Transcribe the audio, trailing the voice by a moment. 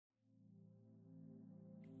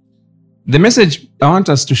The message I want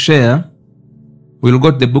us to share, we'll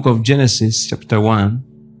go to the book of Genesis, chapter 1,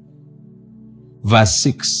 verse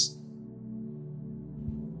 6.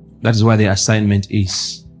 That is where the assignment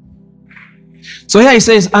is. So here he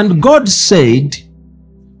says, and God said,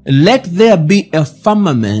 let there be a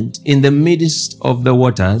firmament in the midst of the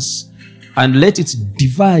waters, and let it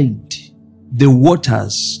divide the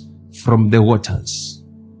waters from the waters.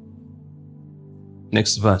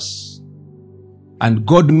 Next verse. And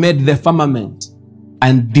God made the firmament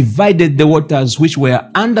and divided the waters which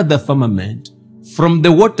were under the firmament from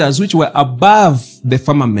the waters which were above the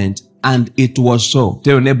firmament, and it was so.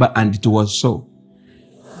 Tell your neighbor, and it was so.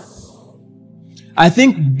 I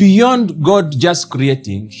think beyond God just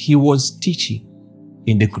creating, he was teaching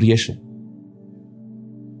in the creation.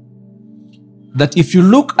 That if you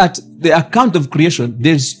look at the account of creation,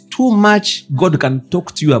 there's too much God can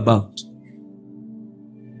talk to you about.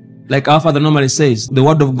 Like our Father normally says, the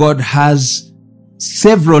Word of God has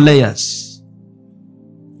several layers.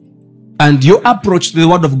 And your approach to the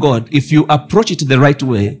Word of God, if you approach it the right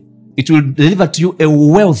way, it will deliver to you a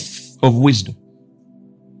wealth of wisdom.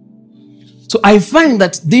 So I find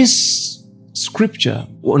that this scripture,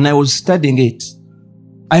 when I was studying it,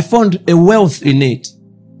 I found a wealth in it.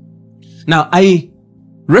 Now, I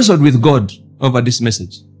wrestled with God over this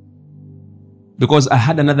message because I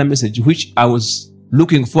had another message which I was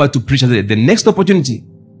looking forward to preach at the next opportunity.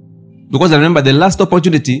 Because I remember the last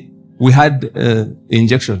opportunity, we had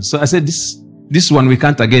injection. So I said, this one we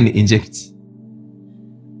can't again inject.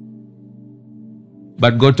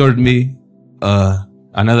 But God told me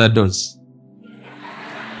another dose.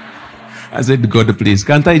 I said, God, please,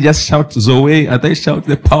 can't I just shout Zoe? Can't I shout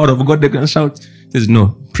the power of God? They can shout. He says,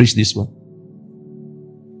 no, preach this one.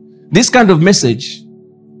 This kind of message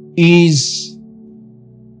is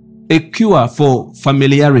a cure for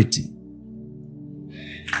familiarity.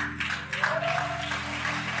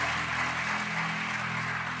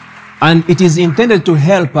 And it is intended to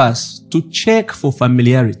help us to check for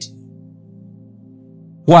familiarity.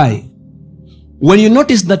 Why? When you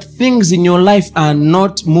notice that things in your life are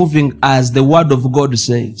not moving as the Word of God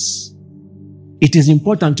says, it is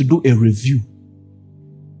important to do a review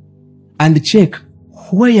and check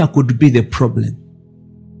where could be the problem.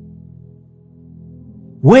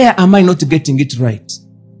 Where am I not getting it right?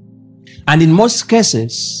 And in most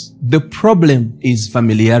cases, the problem is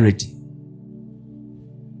familiarity.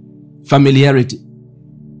 Familiarity.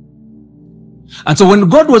 And so when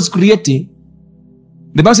God was creating,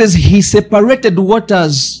 the Bible says he separated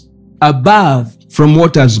waters above from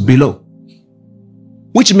waters below.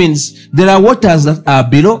 Which means there are waters that are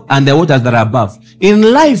below and there are waters that are above.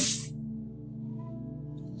 In life,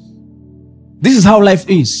 this is how life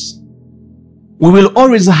is. We will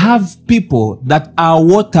always have people that are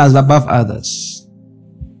waters above others.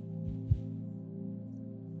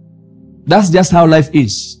 That's just how life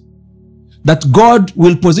is. That God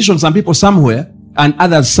will position some people somewhere and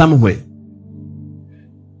others somewhere.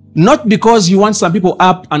 Not because he wants some people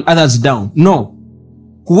up and others down. No.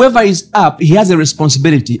 Whoever is up, he has a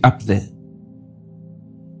responsibility up there.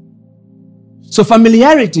 So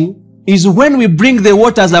familiarity is when we bring the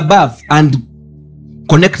waters above and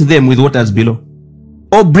connect them with waters below.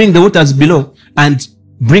 Or bring the waters below and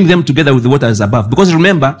bring them together with the waters above. Because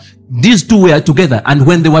remember, these two were together. And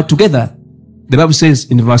when they were together, the Bible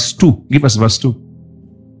says in verse 2, give us verse 2.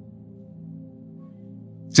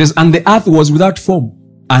 It says, and the earth was without form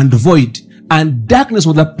and void, and darkness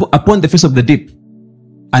was upon the face of the deep,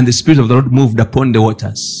 and the Spirit of the Lord moved upon the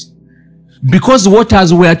waters. Because the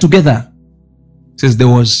waters were together, it says there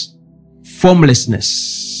was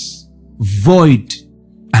formlessness, void,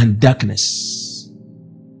 and darkness.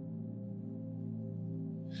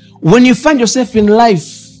 When you find yourself in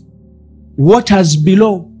life, waters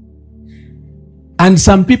below, and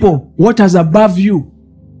some people, waters above you,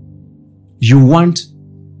 you want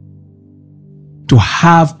to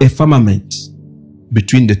have a firmament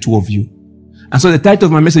between the two of you. And so the title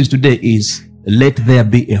of my message today is, let there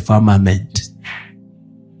be a firmament.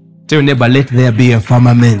 Tell your neighbor, let there be a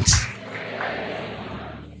firmament.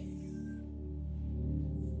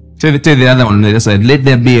 Tell the other one on the other side, let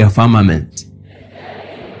there be a firmament.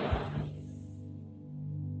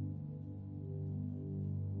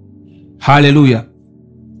 Hallelujah.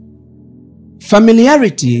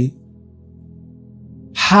 Familiarity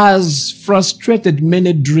has frustrated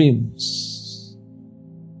many dreams,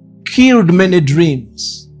 killed many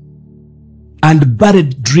dreams, and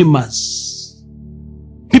buried dreamers.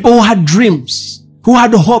 People who had dreams, who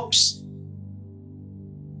had hopes.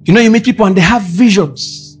 You know, you meet people and they have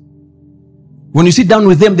visions. When you sit down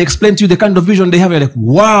with them, they explain to you the kind of vision they have. You're like,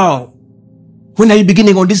 wow, when are you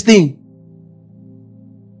beginning on this thing?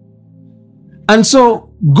 And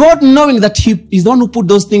so, God, knowing that He is the one who put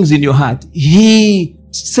those things in your heart, He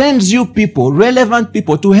sends you people, relevant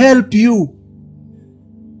people, to help you.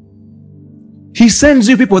 He sends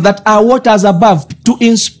you people that are waters above to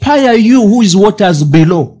inspire you who is waters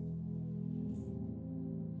below.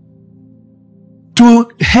 To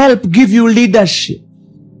help give you leadership.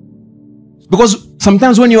 Because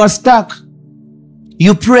sometimes when you are stuck,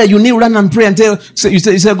 you pray, you kneel down and pray and you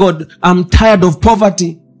say, God, I'm tired of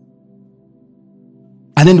poverty.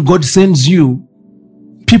 And then God sends you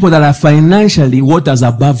people that are financially waters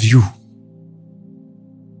above you.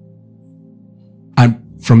 And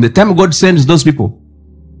from the time God sends those people,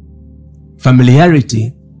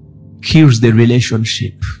 familiarity kills the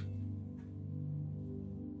relationship.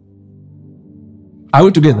 Are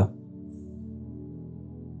we together?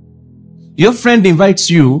 Your friend invites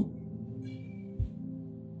you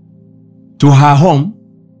to her home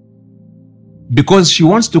because she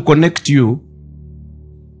wants to connect you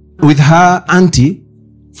with her auntie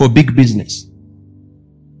for big business.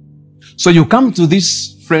 So you come to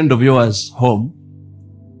this friend of yours home,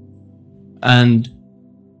 and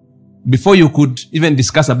before you could even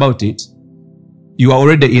discuss about it, you are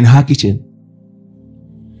already in her kitchen,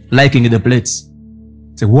 liking the plates.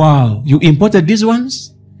 Say, wow, you imported these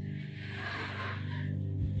ones?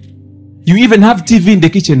 You even have TV in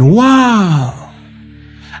the kitchen. Wow.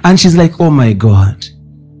 And she's like, oh my God.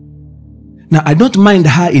 Now, I don't mind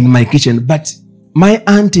her in my kitchen, but my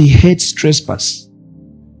auntie hates trespass.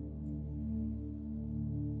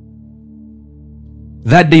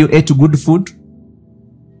 That day you ate good food,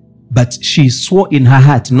 but she swore in her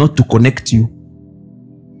heart not to connect you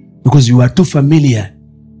because you are too familiar.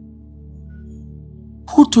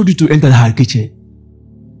 Who told you to enter her kitchen?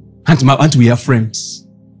 Auntie, we are friends.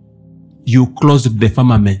 You closed the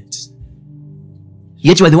firmament.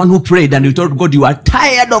 Yet you are the one who prayed and you told God you are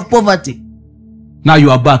tired of poverty. Now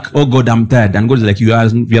you are back. Oh God, I'm tired. And God is like, you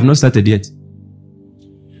have not started yet.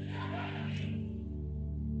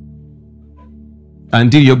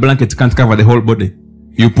 Until your blanket can't cover the whole body.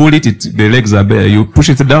 You pull it, the legs are bare. You push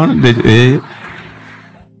it down.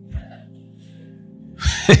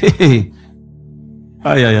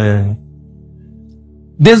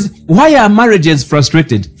 Why are marriages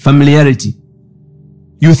frustrated? Familiarity.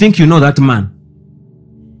 You think you know that man.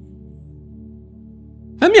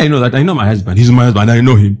 I know that. I know my husband. He's my husband. I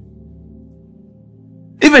know him.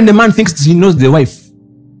 Even the man thinks he knows the wife.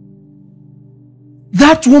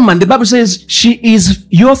 That woman, the Bible says, she is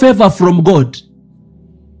your favor from God.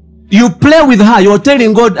 You play with her. You're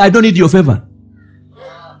telling God, I don't need your favor.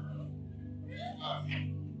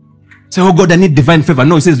 Say, oh God, I need divine favor.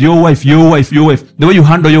 No, it says your wife, your wife, your wife. The way you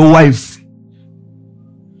handle your wife.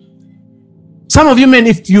 Some of you men,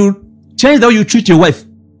 if you change the way you treat your wife,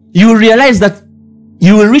 you will realize that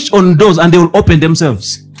you will reach on doors and they will open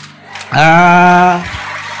themselves.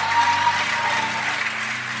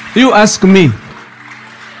 You ask me.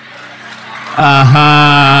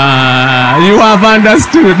 You have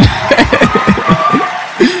understood.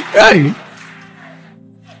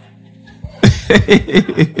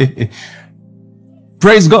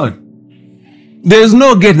 Praise God. There is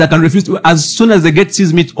no gate that can refuse to. As soon as the gate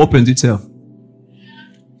sees me, it opens itself.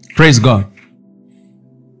 Praise God.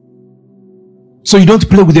 So you don't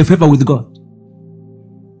play with your favor with God.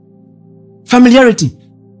 Familiarity.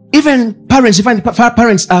 Even parents, you find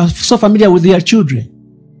parents are so familiar with their children.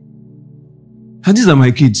 And these are my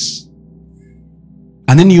kids.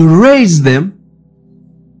 And then you raise them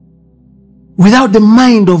without the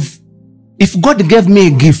mind of, if God gave me a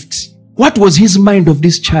gift, what was His mind of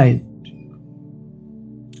this child?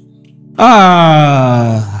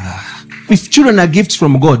 If children are gifts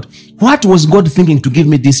from God, what was God thinking to give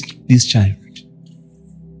me this child?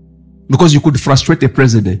 Because you could frustrate a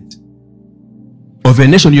president of a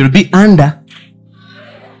nation you'll be under.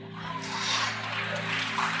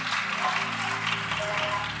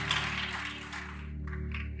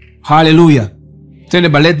 Hallelujah. Tell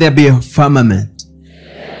them, but let there be a firmament.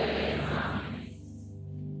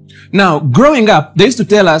 Now, growing up, they used to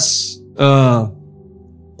tell us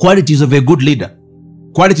qualities of a good leader.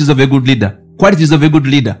 Qualities of a good leader. Qualities of a good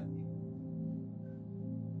leader.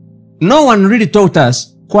 No one really taught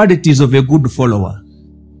us qualities of a good follower.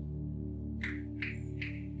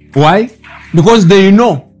 Why? Because they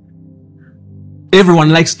know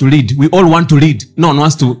everyone likes to lead. We all want to lead. No one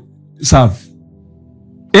wants to serve.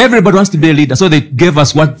 Everybody wants to be a leader. So they gave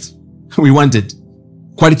us what we wanted.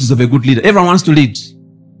 Qualities of a good leader. Everyone wants to lead.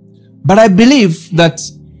 But I believe that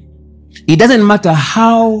it doesn't matter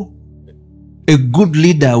how a good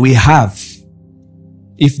leader we have.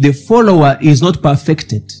 If the follower is not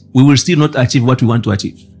perfected, we will still not achieve what we want to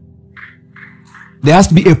achieve. There has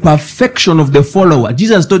to be a perfection of the follower.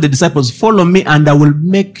 Jesus told the disciples, follow me and I will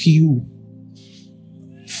make you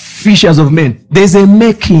fishers of men. There's a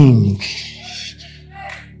making.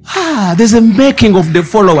 There's a making of the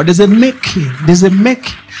follower. There's a making.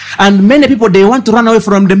 And many people, they want to run away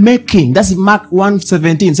from the making. That's Mark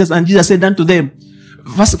 1:17. It says, and Jesus said unto them,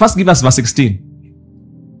 first give us verse 16.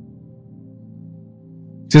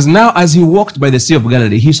 It says, now as he walked by the sea of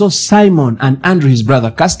Galilee, he saw Simon and Andrew his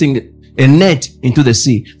brother casting a net into the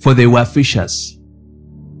sea, for they were fishers.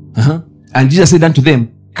 And Jesus said unto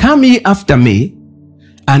them, come ye after me,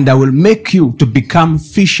 and I will make you to become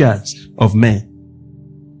fishers of men.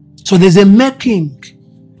 So there's a making,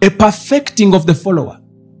 a perfecting of the follower.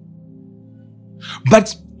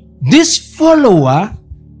 But this follower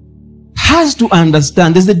has to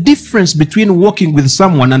understand there's a difference between walking with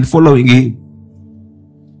someone and following him.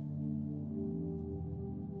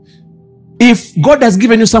 If God has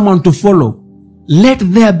given you someone to follow, let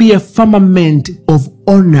there be a firmament of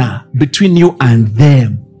honor between you and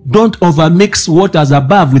them. Don't overmix waters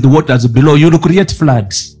above with waters below. You will create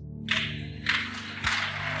floods.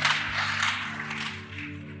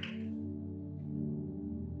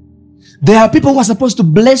 There are people who are supposed to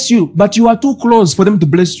bless you, but you are too close for them to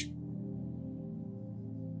bless you.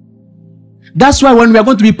 That's why when we are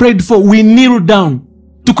going to be prayed for, we kneel down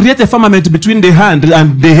to create a firmament between the hand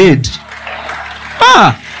and the head.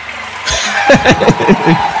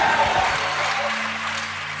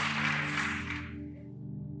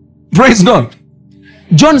 Praise God.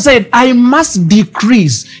 John said, I must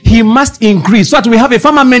decrease, he must increase, so that we have a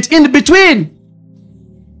firmament in between.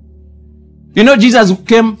 You know, Jesus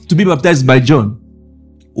came to be baptized by John.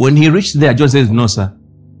 When he reached there, John says, no, sir.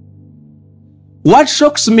 What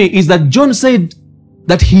shocks me is that John said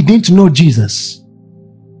that he didn't know Jesus.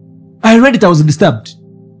 I read it, I was disturbed.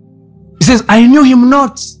 He says, I knew him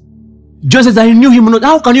not. John says, I knew him not.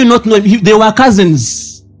 How can you not know him? They were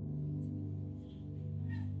cousins.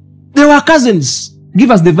 They were cousins.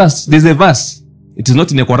 Give us the verse. There's a verse. It is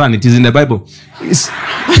not in the Quran, it is in the Bible.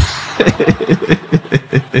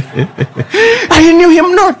 I knew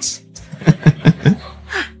him not.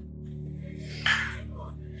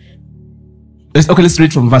 Let's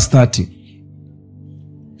read from verse 30.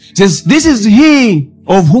 It says, this is he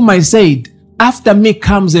of whom I said, after me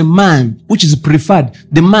comes a man which is preferred.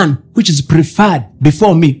 The man which is preferred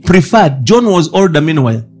before me. Preferred. John was older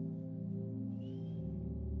meanwhile.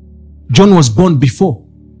 John was born before.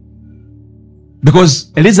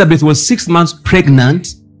 Because Elizabeth was 6 months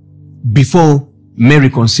pregnant before Mary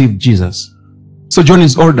conceived Jesus. So John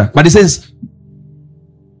is older. But it says,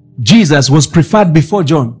 Jesus was preferred before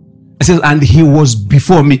John. It says, and he was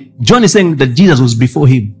before me. John is saying that Jesus was before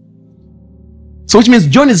him. So which means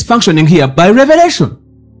John is functioning here by revelation.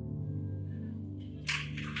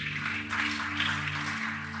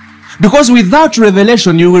 Because without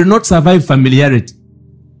revelation, you will not survive familiarity.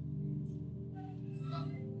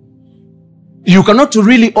 You cannot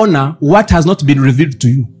really honor what has not been revealed to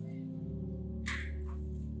you.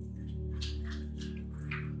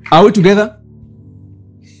 Are we together?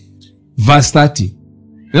 Verse 30.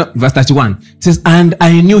 No, verse 31. It says, and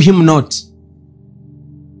I knew him not,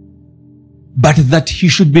 but that he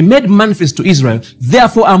should be made manifest to Israel.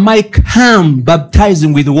 Therefore am I come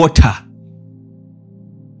baptizing with water.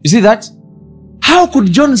 You see that? How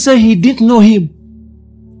could John say he didn't know him?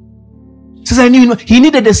 He says, I knew him. He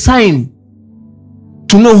needed a sign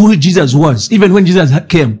to know who Jesus was, even when Jesus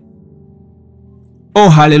came. Oh,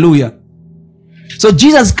 hallelujah. So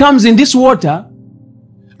Jesus comes in this water,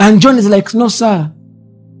 and John is like, no, sir,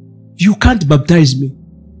 you can't baptize me.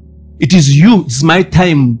 It is you. It's my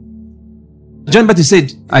time. John Baptist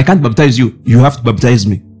said, I can't baptize you. You have to baptize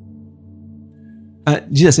me.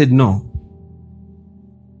 Jesus said, no.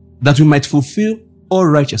 That we might fulfill all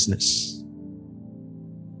righteousness.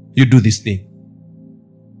 You do this thing.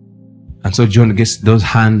 And so John gets those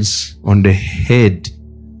hands on the head.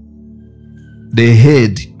 The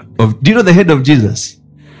head of, do you know the head of Jesus?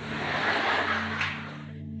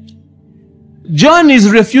 John is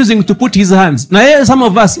refusing to put his hands. Now here, some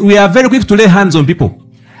of us, we are very quick to lay hands on people.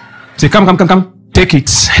 Say, come, take it.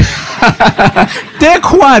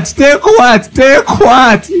 Take what? Take what? Take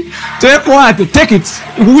what? Take what? Take it.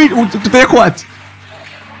 Take what?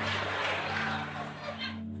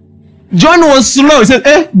 John was slow. He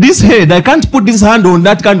said, this head, I can't put this hand on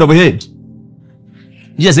that kind of head.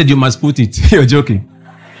 Jesus said, you must put it. You're joking.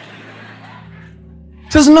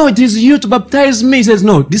 He says, no, it is you to baptize me. He says,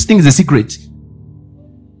 no, this thing is a secret.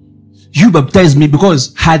 You baptize me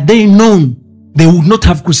because had they known, they would not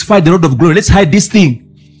have crucified the Lord of glory. Let's hide this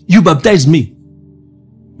thing. You baptize me.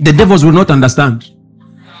 The devils will not understand.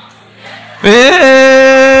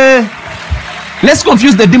 Let's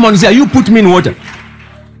confuse the demons here. You put me in water.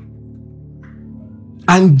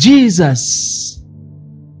 And Jesus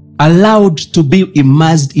allowed to be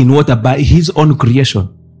immersed in water by his own creation.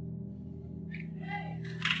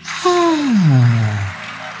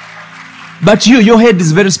 But your head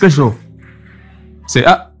is very special. Say,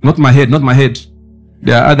 not my head, not my head.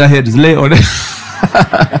 There are other heads. Lay on it.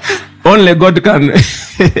 Only God can.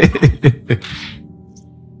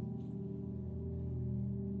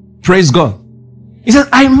 Praise God. He says,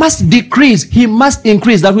 I must decrease, he must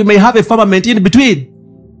increase, that we may have a firmament in between.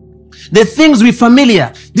 The things we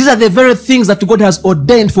familiar, these are the very things that God has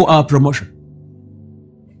ordained for our promotion.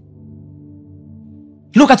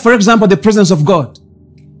 Look at, for example, the presence of God.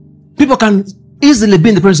 People can easily be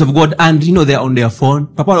in the presence of God and, they're on their phone.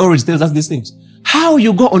 Papa always tells us these things. How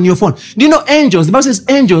you go on your phone? Do you know angels? The Bible says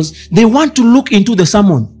angels, they want to look into the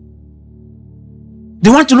sermon. They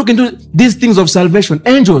want to look into these things of salvation.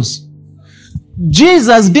 Angels.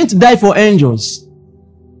 Jesus didn't die for angels.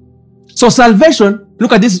 So salvation,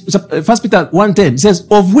 look at this, 1 Peter 1:10, it says,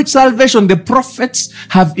 of which salvation the prophets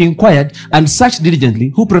have inquired and searched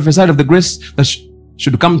diligently, who prophesied of the grace that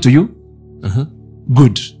should come to you.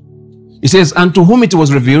 Good. It says, unto whom it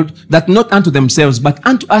was revealed, that not unto themselves, but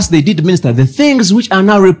unto us they did minister the things which are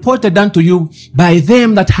now reported unto you by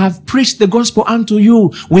them that have preached the gospel unto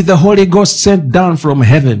you with the Holy Ghost sent down from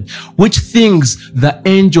heaven, which things the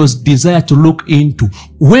angels desire to look into.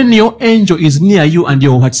 When your angel is near you and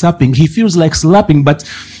you're WhatsApping, he feels like slapping, but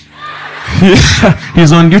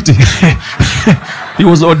he's on duty. He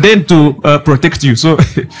was ordained to protect you. So,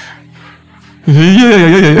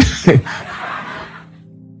 yeah.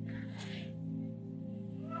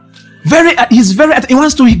 He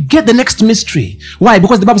wants to get the next mystery. Why?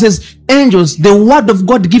 Because the Bible says angels, the word of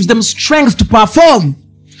God gives them strength to perform.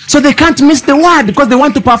 So they can't miss the word because they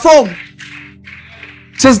want to perform.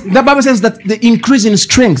 The Bible says that the increase in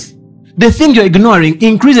strength, the thing you're ignoring,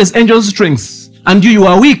 increases angels' strength, and you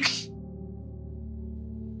are weak.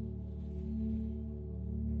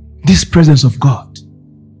 This presence of God.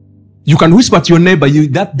 You can whisper to your neighbor,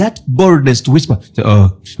 that boldness to whisper.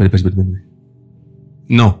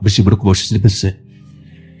 No.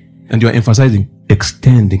 And you are emphasizing,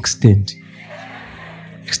 extend.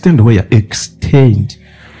 Extend where? Extend.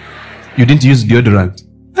 You didn't use deodorant.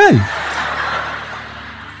 Hey.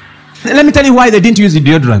 Let me tell you why they didn't use the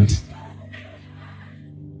deodorant.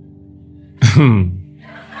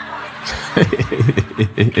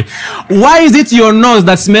 Why is it your nose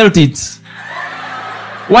that smelled it?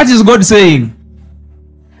 What is God saying?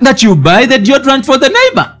 That you buy the deodorant for the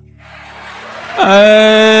neighbor. Hey.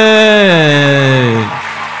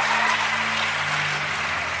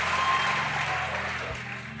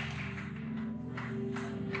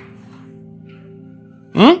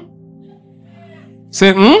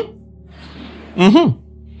 Say,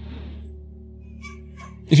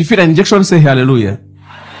 If you feel an injection, say hallelujah.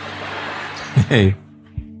 Hey.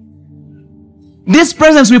 This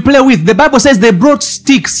presence we play with, the Bible says they brought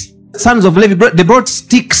sticks. Sons of Levi, they brought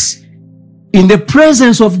sticks. In the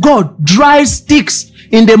presence of God, dry sticks.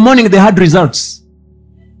 In the morning, they had results.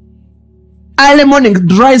 Early morning,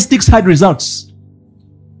 dry sticks had results.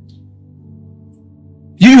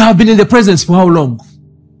 You have been in the presence for how long?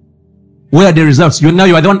 Where are the results? You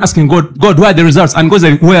are the one asking God, where are the results? And God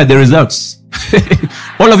says, where are the results?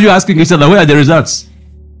 All of you are asking each other, where are the results?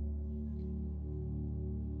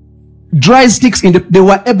 Dry sticks, they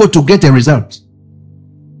were able to get a result.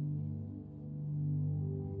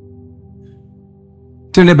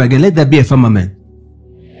 Tell neighbor again, let there be a firmament.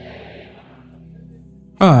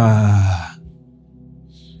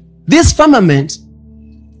 This firmament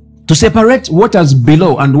to separate what is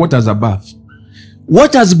below and what is above.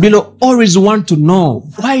 What is below always want to know,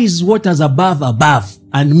 why is what is above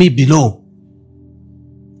and me below?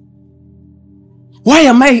 Why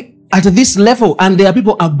am I at this level and there are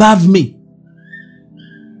people above me?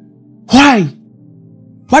 Why?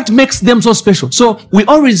 What makes them so special? So we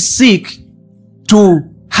always seek to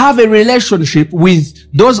have a relationship with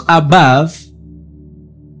those above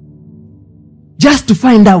just to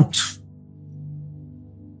find out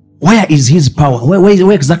where is his power,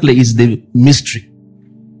 where exactly is the mystery.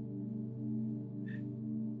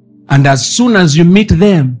 And as soon as you meet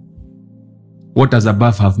them, what is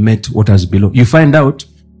above have met what is below. You find out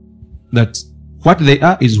that what they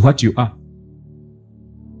are is what you are.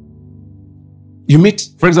 You meet,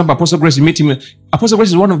 for example, Apostle Grace, you meet him. Apostle Grace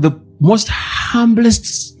is one of the most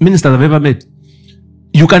humblest ministers I've ever met.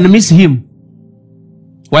 You can miss him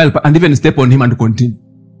and even step on him and continue.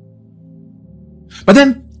 But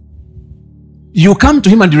then you come to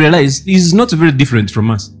him and you realize he's not very different from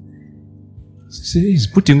us. See, he's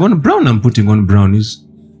putting on brown. I'm putting on brown. He's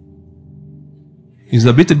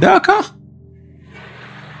a bit darker.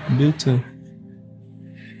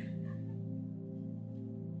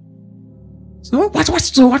 So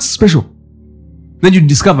what's special? Then you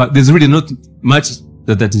discover there's really not much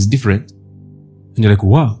that is different. And you're like,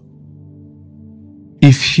 wow.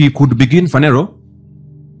 If he could begin Fanero,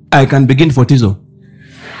 I can begin Fortizo.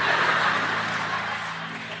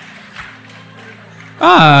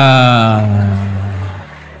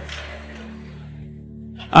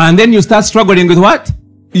 And then you start struggling with what?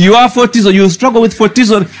 You are Fortizo. You struggle with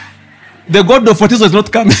Fortizo. The God of Fortizo is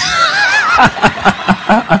not coming.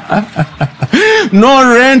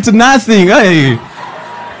 No rent, nothing. Hey.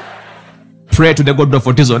 Pray to the God of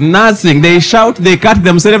Fortizo. Nothing. They shout, they cut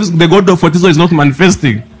themselves. The God of Fortizo is not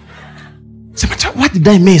manifesting. So, what did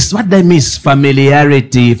I miss? What did I miss?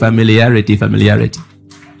 Familiarity, familiarity, familiarity.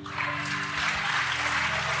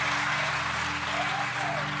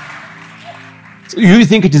 So you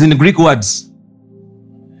think it is in the Greek words?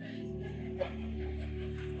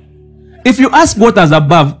 If you ask what is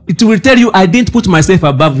above, it will tell you, I didn't put myself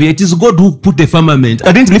above here. It is God who put the firmament.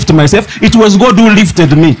 I didn't lift myself. It was God who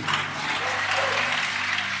lifted me.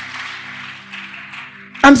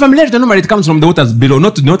 And familiarity, normally it comes from the waters below,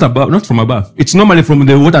 not above, not from above. It's normally from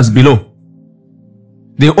the waters below.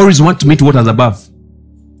 They always want to meet waters above.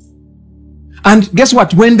 And guess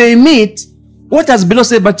what? When they meet, waters below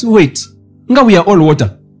say, but wait, we are all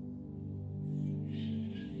water.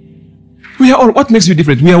 We are all, what makes you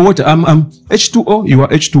different? We are water. I'm H2O, you are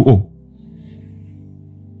H2O.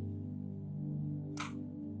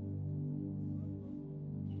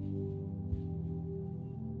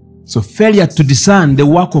 So failure to discern the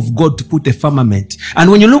work of God to put a firmament. And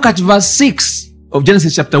when you look at verse 6 of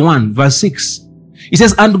Genesis chapter 1, verse 6, it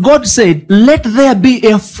says, and God said, let there be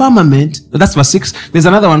a firmament. That's verse 6. There's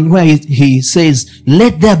another one where he says,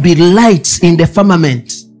 let there be lights in the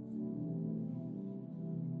firmament.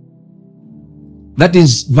 That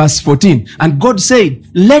is verse 14. And God said,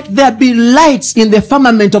 let there be lights in the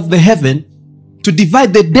firmament of the heaven to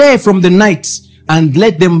divide the day from the night, and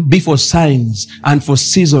let them be for signs and for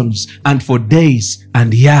seasons and for days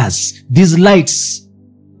and years. These lights,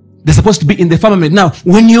 they're supposed to be in the firmament. Now,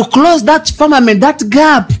 when you close that firmament, that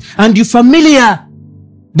gap, and you familiar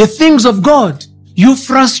the things of God, you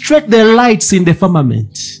frustrate the lights in the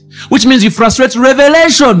firmament. Which means you frustrate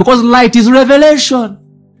revelation, because light is revelation.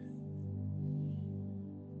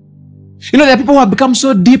 You know, there are people who have become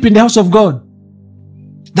so deep in the house of God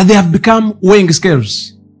that they have become weighing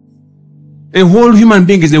scales. A whole human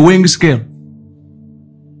being is a weighing scale.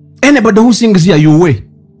 Anybody who sings here, you weigh.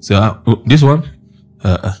 So, this one,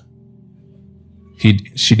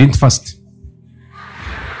 she didn't fast.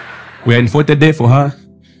 We are in 40th day for her.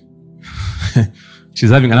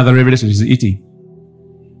 She's having another revelation. She's eating.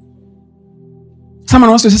 Someone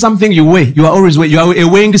wants to say something, you weigh. You are always weigh. You are a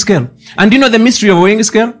weighing scale. And do you know the mystery of a weighing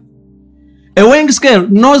scale? A weighing scale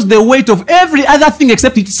knows the weight of every other thing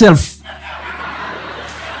except itself.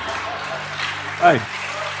 Right.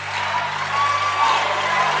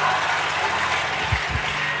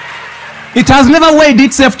 It has never weighed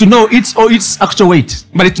itself to know its actual weight.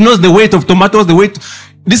 But it knows the weight of tomatoes, the weight.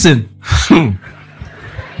 Listen.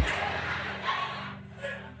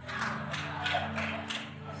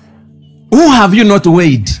 Who have you not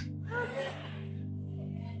weighed?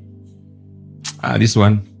 This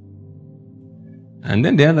one. And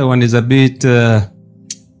then the other one is a bit,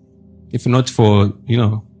 if not for,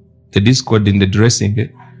 the discord in the dressing,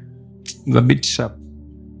 it's a bit sharp.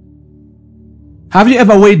 Have you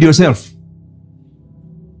ever weighed yourself?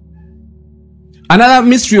 Another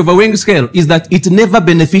mystery of a weighing scale is that it never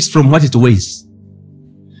benefits from what it weighs.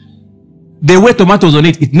 They weigh tomatoes on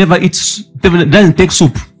it. It never eats, it doesn't take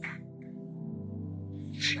soup.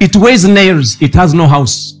 It weighs nails. It has no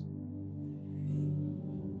house.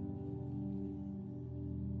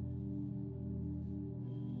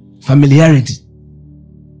 Familiarity.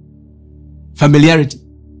 Familiarity.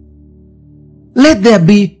 Let there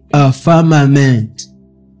be a firmament.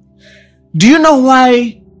 Do you know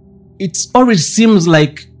why it always seems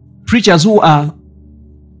like preachers who are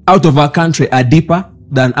out of our country are deeper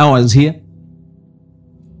than ours here?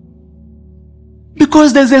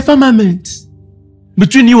 Because there's a firmament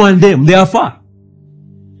between you and them. They are far.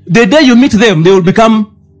 The day you meet them, they will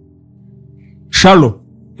become shallow.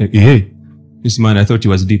 Hey, this man, I thought he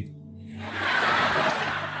was deep.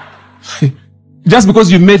 Just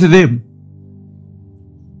because you met them.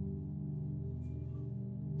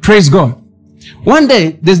 Praise God. One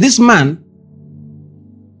day, there's this man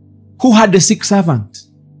who had a sick servant.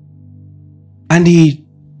 And he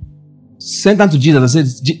sent unto Jesus and said,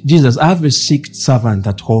 Jesus, I have a sick servant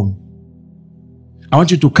at home. I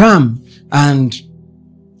want you to come and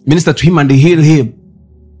minister to him and heal him.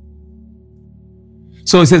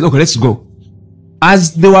 So he says, okay, let's go.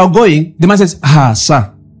 As they were going, the man says,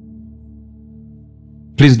 sir,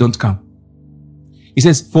 please don't come. He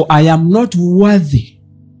says, for I am not worthy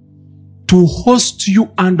to host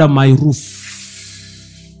you under my roof.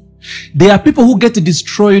 There are people who get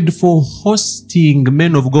destroyed for hosting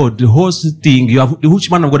men of God. Hosting,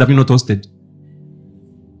 which man of God have you not hosted?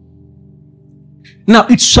 Now,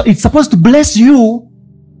 it's supposed to bless you,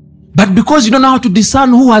 but because you don't know how to discern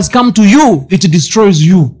who has come to you, it destroys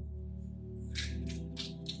you.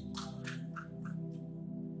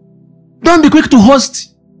 Don't be quick to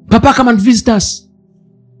host. Papa, come and visit us.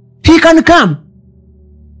 He can come.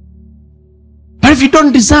 But if you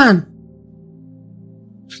don't discern,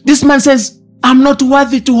 this man says, I'm not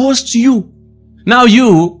worthy to host you. Now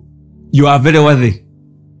you are very worthy.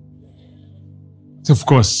 So of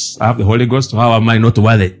course, I have the Holy Ghost. How am I not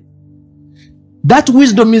worthy? That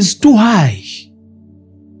wisdom is too high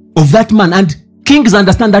of that man. And kings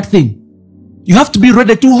understand that thing. You have to be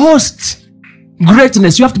ready to host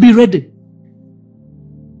greatness. You have to be ready.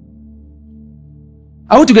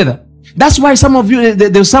 Are we together? That's why some of you,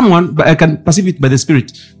 there's someone, I can perceive it by the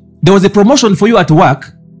Spirit. There was a promotion for you at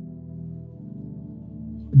work.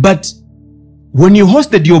 But when you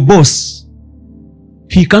hosted your boss,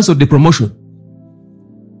 he cancelled the promotion.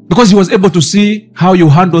 Because he was able to see how you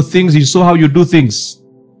handle things. He saw how you do things.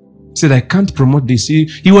 He said, I can't promote this.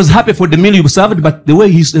 He was happy for the meal you served, but the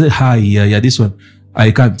way he said, this one,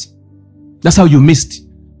 I can't. That's how you missed.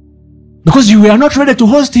 Because you were not ready to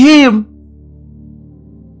host him.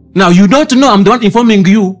 Now, you don't know. I'm the one informing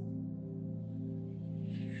you.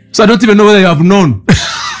 So I don't even know whether you have known.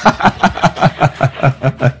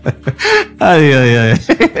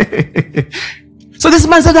 So this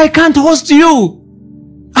man said, I can't host you.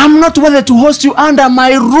 I'm not worthy to host you under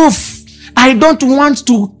my roof. I don't want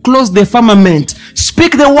to close the firmament.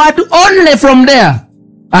 Speak the word only from there,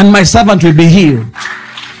 and my servant will be healed.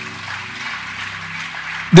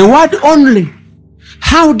 The word only.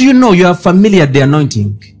 How do you know you are familiar with the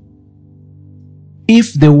anointing?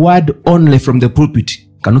 If the word only from the pulpit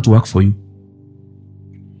cannot work for you.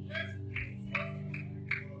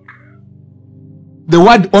 The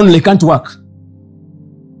word only can't work.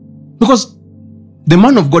 Because the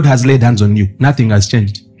man of God has laid hands on you. Nothing has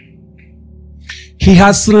changed. He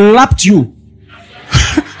has slapped you.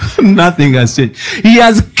 Nothing has changed. He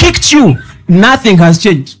has kicked you. Nothing has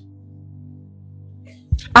changed.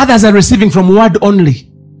 Others are receiving from word only.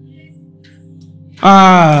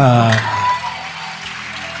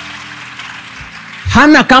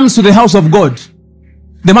 Hannah comes to the house of God.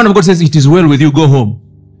 The man of God says, it is well with you, go home.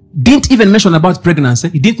 Didn't even mention about pregnancy.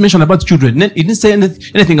 He didn't mention about children. He didn't say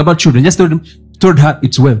anything about children. Just told her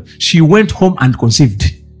it's well. She went home and conceived.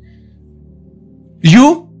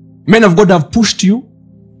 You, men of God, have pushed you.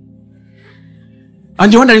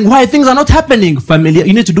 And you're wondering why things are not happening.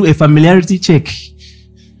 You need to do a familiarity check.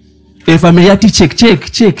 A familiarity check.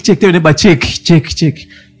 Tell your neighbor, check.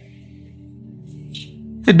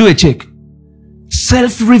 Do a check.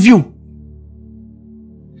 Self-review.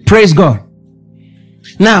 Praise God.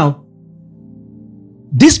 Now,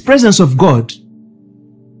 this presence of God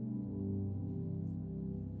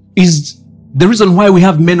is the reason why we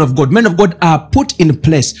have men of God. Men of God are put in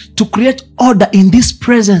place to create order in this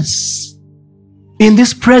presence. In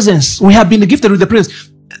this presence, we have been gifted with the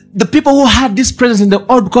presence. The people who had this presence in the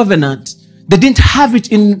old covenant, they didn't have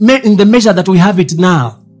it in the measure that we have it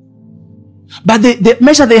now. But the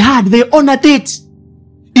measure they had, they honored it.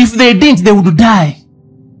 If they didn't, they would die.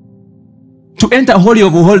 To enter Holy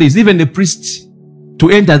of Holies, even the priest, to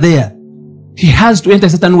enter there, he has to enter a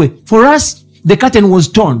certain way. For us, the curtain was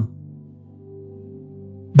torn.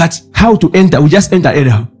 But how to enter? We just enter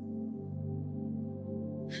anyhow.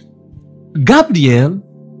 Gabriel,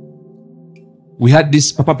 we had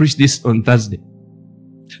this, Papa preached this on Thursday.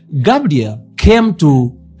 Gabriel came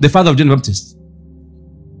to the father of John the Baptist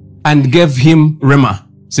and gave him Rhema.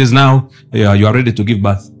 Says, now you are ready to give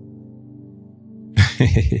birth.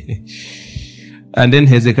 And then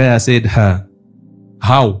Hezekiah said, how?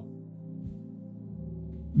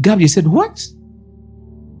 Gabriel said, what?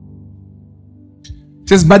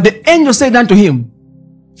 Says, but the angel said unto him,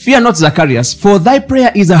 fear not, Zacharias, for thy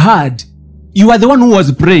prayer is heard. You are the one who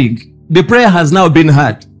was praying. The prayer has now been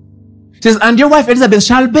heard. Says, and your wife Elizabeth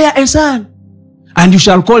shall bear a son, and you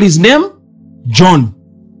shall call his name John.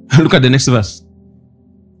 Look at the next verse.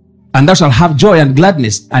 And thou shalt have joy and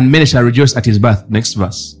gladness, and many shall rejoice at his birth. Next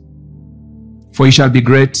verse. For he shall be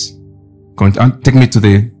great. Take me to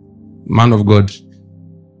the Man of God.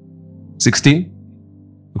 16,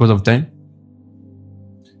 because of time.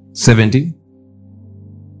 17.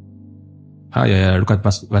 Look at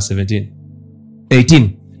verse 17.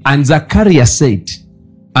 18. And Zacharias said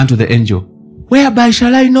unto the angel, whereby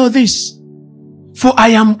shall I know this? For I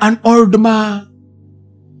am an old man,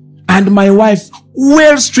 and my wife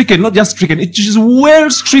well stricken, not just stricken, it is well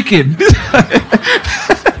stricken.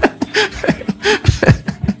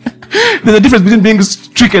 There's a difference between being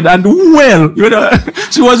stricken and well. You know,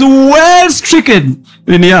 she was well stricken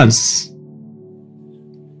in years.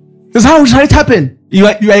 That's how shall it happen? You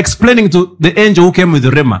are explaining to the angel who came with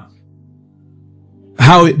the Rema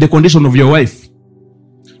how the condition of your wife.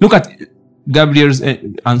 Look at Gabriel's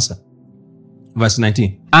answer. Verse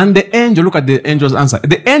 19. And the angel, look at the angel's answer.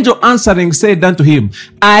 The angel answering said unto him,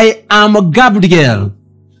 I am Gabriel.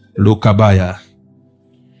 Lukabaya.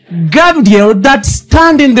 Gabriel that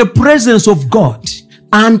stand in the presence of God,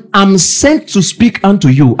 and am sent to speak unto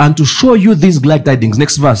you and to show you these glad tidings.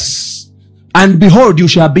 Next verse. And behold, you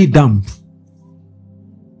shall be dumb.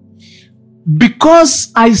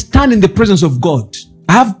 Because I stand in the presence of God,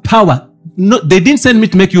 I have power. No, they didn't send me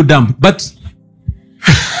to make you dumb, but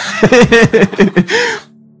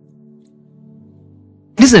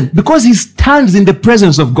listen, because he stands in the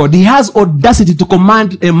presence of God, he has audacity to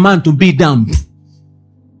command a man to be dumb.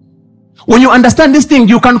 When you understand this thing,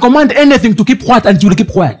 you can command anything to keep quiet and it will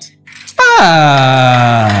keep quiet.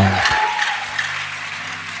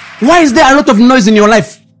 Why is there a lot of noise in your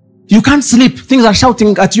life? You can't sleep. Things are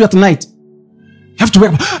shouting at you at night. You have to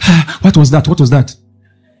wake up. What was that? What was that?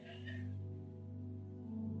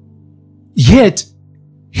 Yet,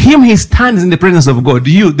 he stands in the presence of God.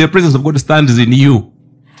 You, the presence of God stands in you.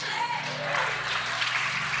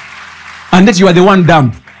 And that you are the one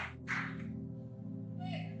dumb.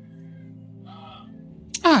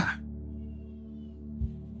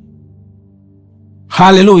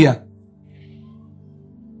 Hallelujah.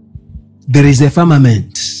 There is a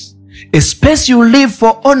firmament, a space you live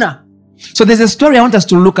for honor. So there's a story I want us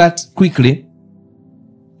to look at quickly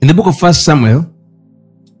in the book of 1 Samuel.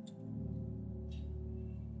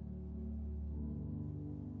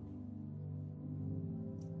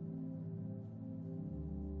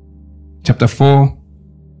 Chapter 4.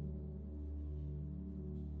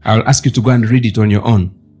 I'll ask you to go and read it on your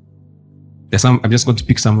own. I'm just going to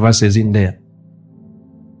pick some verses in there.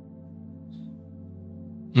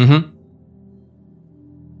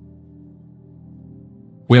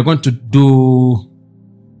 We are going to do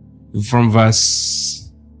from verse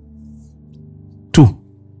 2.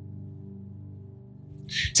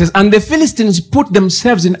 It says, and the Philistines put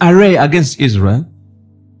themselves in array against Israel.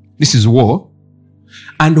 This is war.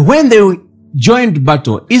 And when they joined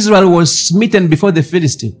battle, Israel was smitten before the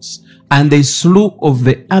Philistines, and they slew of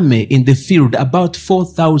the army in the field about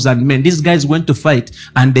 4,000 men. These guys went to fight,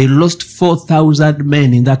 and they lost 4,000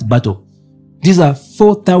 men in that battle. These are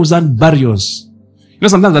 4,000 burials. You know,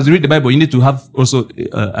 sometimes as you read the Bible, you need to have also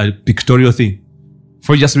a pictorial thing.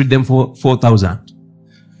 For you just read them for 4,000.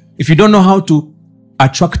 If you don't know how to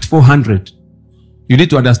attract 400, you need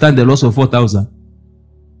to understand the loss of 4,000.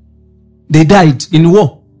 They died in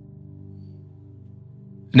war.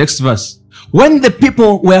 Next verse. When the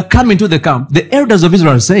people were coming to the camp, the elders of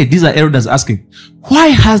Israel said, these are elders asking, why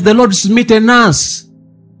has the Lord smitten us?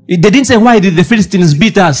 They didn't say, why did the Philistines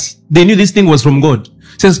beat us? They knew this thing was from God.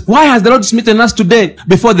 It says, why has the Lord smitten us today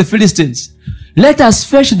before the Philistines? Let us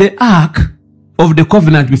fetch the ark of the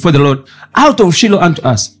covenant before the Lord out of Shiloh unto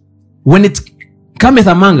us. When it cometh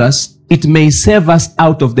among us, it may save us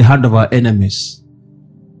out of the hand of our enemies.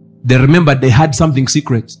 They remembered they had something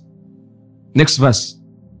secret. Next verse.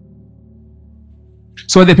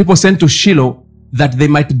 So the people sent to Shiloh that they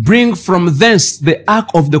might bring from thence the ark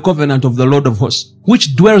of the covenant of the Lord of hosts,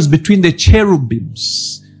 which dwells between the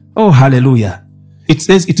cherubims. Oh, hallelujah. It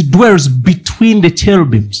says it dwells between the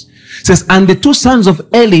cherubims. It says, and the two sons of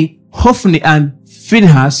Eli, Hophni and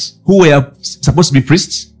Phinehas, who were supposed to be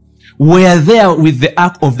priests, were there with the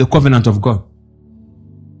ark of the covenant of God.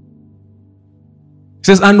 It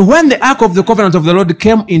says, and when the ark of the covenant of the Lord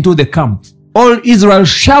came into the camp, all Israel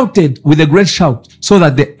shouted with a great shout, so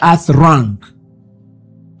that the earth rang.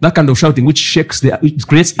 That kind of shouting which shakes it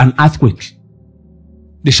creates an earthquake.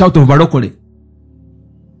 The shout of Barokole.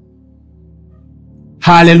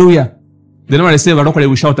 Hallelujah. They normally say Barokole,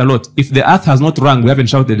 we shout a lot. If the earth has not rung, we haven't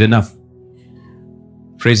shouted enough.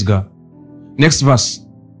 Praise God. Next verse.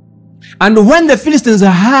 And when the Philistines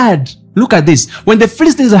heard, look at this. When the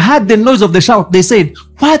Philistines heard the noise of the shout, they said,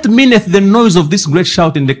 what meaneth the noise of this great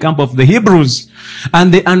shout in the camp of the Hebrews?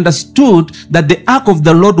 And they understood that the ark of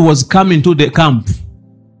the Lord was coming to the camp.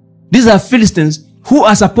 These are Philistines who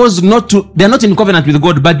are supposed not to, they're not in covenant with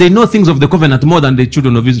God, but they know things of the covenant more than the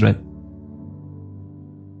children of Israel.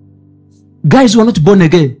 Guys who are not born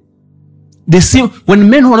again, they see, when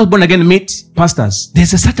men who are not born again meet pastors,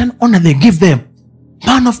 there's a certain honor they give them.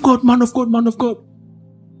 Man of God, man of God, man of God.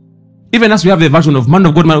 Even as we have a version of man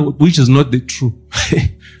of God, which is not the true.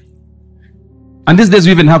 And these days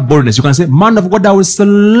we even have boldness. You can say, man of God, I will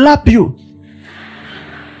slap you.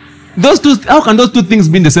 Those two, how can those two things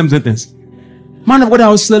be in the same sentence? Man of God, I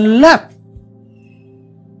will slap.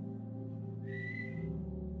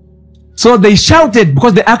 So they shouted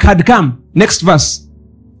because the ark had come. Next verse.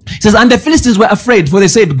 It says, and the Philistines were afraid, for they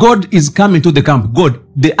said, God is coming to the camp. God.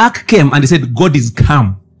 The ark came and they said, God is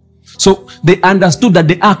come. So they understood that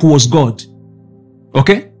the ark was God.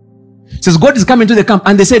 Okay? It says, God is coming to the camp.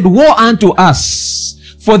 And they said, woe unto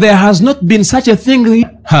us, for there has not been such a thing,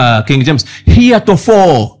 King James,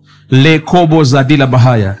 heretofore, le kobo zadila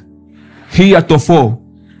bahaya. Heretofore.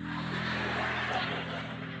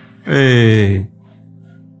 Hey.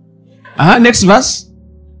 Next verse.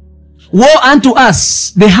 Woe unto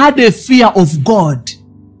us. They had a fear of God.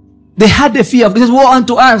 They had a fear of God. Woe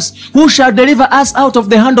unto us. Who shall deliver us out of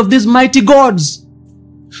the hand of these mighty gods?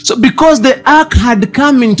 So because the ark had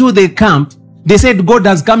come into the camp, they said God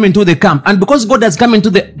has come into the camp. And because God has come into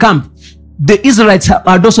the camp, the Israelites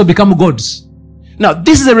had also become gods. Now,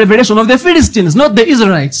 this is a revelation of the Philistines, not the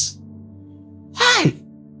Israelites. Why?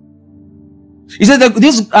 He said that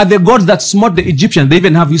these are the gods that smote the Egyptians. They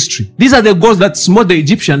even have history. These are the gods that smote the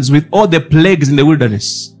Egyptians with all the plagues in the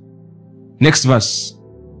wilderness. Next verse.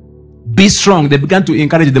 Be strong. They began to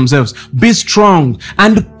encourage themselves. Be strong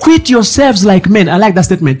and quit yourselves like men. I like that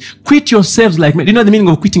statement. Quit yourselves like men. Do you know the meaning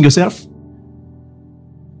of quitting yourself?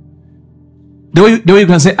 The way you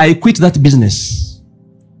can say, I quit that business.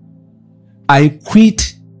 I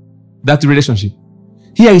quit that relationship.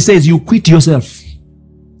 Here he says, you quit yourself.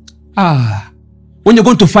 When you're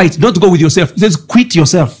going to fight, don't go with yourself. He says, quit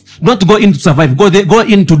yourself. Don't go in to survive. Go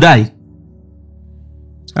in to die.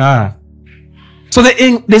 So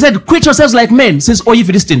they said, quit yourselves like men, says, O ye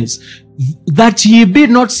Philistines, that ye be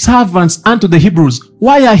not servants unto the Hebrews.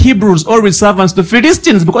 Why are Hebrews always servants to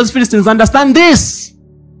Philistines? Because Philistines understand this.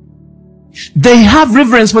 They have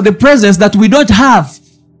reverence for the presence that we don't have.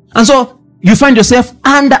 And so you find yourself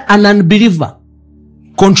under an unbeliever,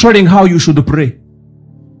 controlling how you should pray.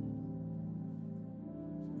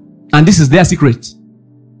 And this is their secret.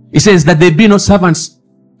 It says that they be not servants,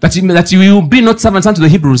 that you will be not servants unto the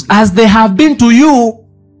Hebrews, as they have been to you.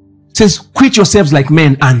 It says, quit yourselves like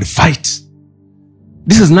men and fight.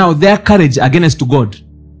 This is now their courage against God.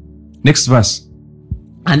 Next verse.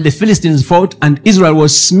 And the Philistines fought, and Israel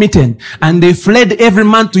was smitten, and they fled every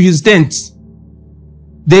man to his tent.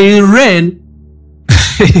 They ran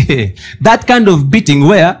that kind of beating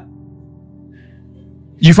where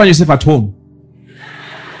you find yourself at home.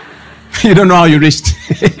 You don't know how you reached.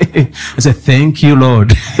 I said, thank you,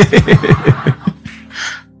 Lord.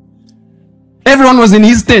 Everyone was in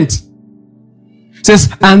his tent. It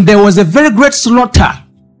says, and there was a very great slaughter,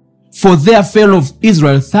 for there fell of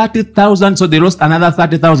Israel 30,000. So they lost another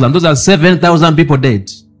 30,000. Those are 7,000 people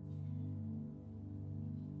dead.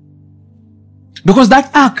 Because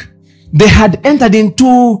that ark, they had entered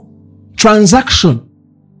into transaction.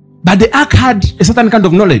 But the ark had a certain kind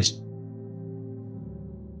of knowledge.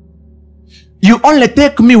 You only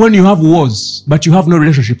take me when you have wars, but you have no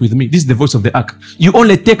relationship with me. This is the voice of the ark. You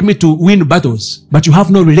only take me to win battles, but you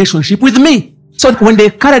have no relationship with me. So when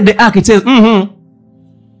they carried the ark, it says,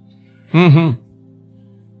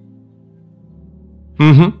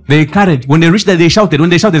 They carried. When they reached there, they shouted. When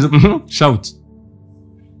they shouted, they said, shout.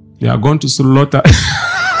 They are going to slaughter.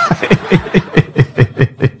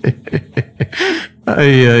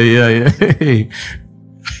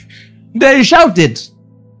 They shouted.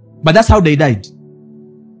 But that's how they died.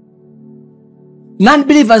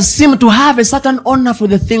 Non-believers seem to have a certain honor for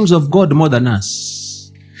the things of God more than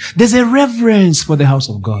us. There's a reverence for the house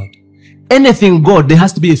of God. Anything God, there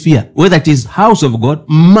has to be a fear. Whether it is house of God,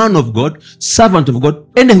 man of God, servant of God,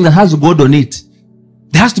 anything that has God on it,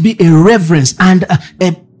 there has to be a reverence and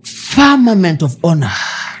a firmament of honor.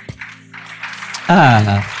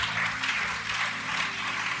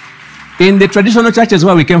 In the traditional churches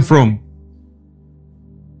where we came from,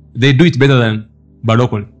 they do it better than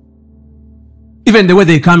Barokol. Even the way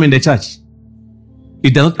they come in the church,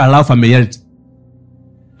 it does not allow familiarity.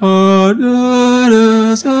 With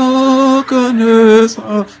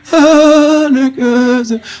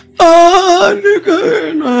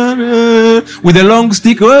a long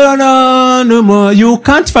stick, you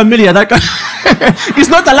can't familiar. That it's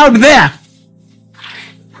not allowed there.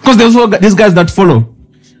 Because there's these guys that follow.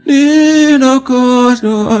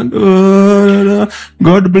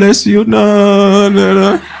 God bless you.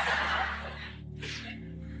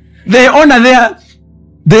 They honor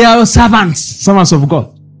their servants of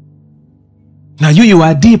God. Now you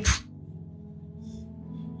are deep.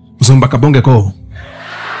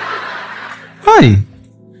 Hi.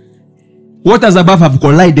 What is above have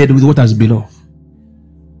collided with what is below.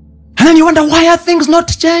 And then you wonder, why are things not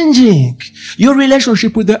changing? Your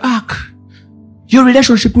relationship with the ark. Your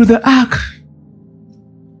relationship with the ark.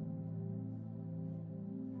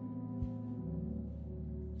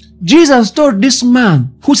 Jesus told this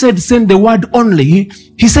man who said, send the word only.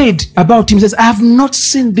 He said about him, he says, I have not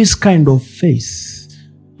seen this kind of faith.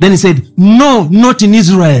 Then he said, no, not in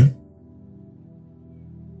Israel.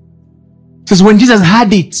 Says when Jesus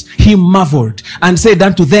heard it, he marveled and said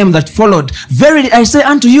unto them that followed, verily I say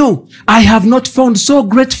unto you, I have not found so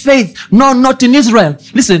great faith, no, not in Israel.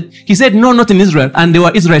 Listen, he said, no, not in Israel, and there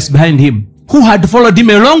were Israelites behind him who had followed him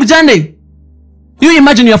a long journey. You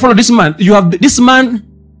imagine you have followed this man. You have this man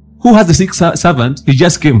who has the sick servant. He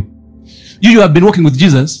just came. You have been walking with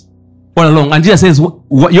Jesus all along, and Jesus says,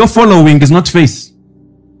 what your following is not faith.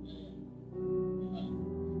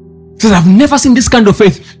 He says, I've never seen this kind of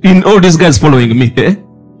faith in all these guys following me. Eh?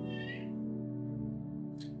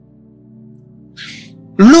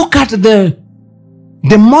 Look at the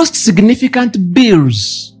most significant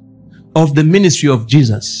bills of the ministry of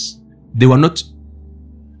Jesus. They were not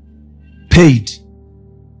paid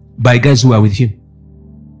by guys who are with him.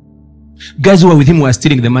 Guys who were with him were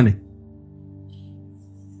stealing the money.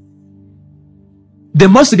 The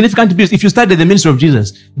most significant bills, if you study the ministry of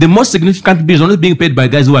Jesus, the most significant bills are not being paid by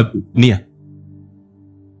guys who are near.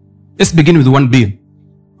 Let's begin with one bill.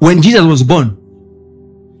 When Jesus was born,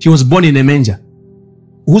 he was born in a manger.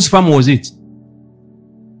 Whose farm was it?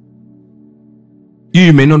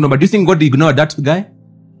 You may not know, but do you think God ignored that guy?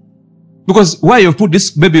 Because why you put this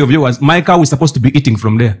baby of yours, my cow is supposed to be eating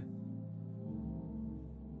from there.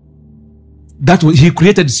 That was, he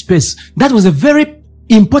created space. That was a very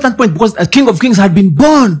important point because a King of Kings had been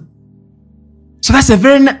born. So that's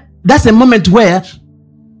a moment where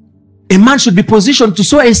a man should be positioned to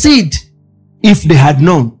sow a seed if they had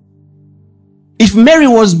known. If Mary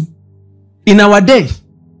was in our day,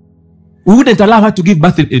 we wouldn't allow her to give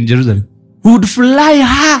birth in Jerusalem. We would fly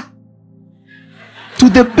her to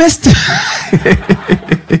the best.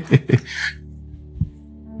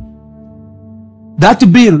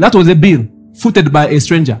 That was a bill footed by a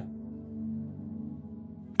stranger.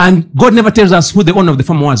 And God never tells us who the owner of the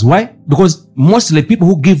farm was. Why? Because mostly people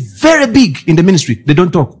who give very big in the ministry, they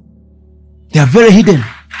don't talk. They are very hidden.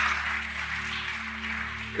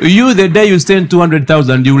 You, the day you send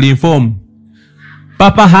 200,000, you will inform.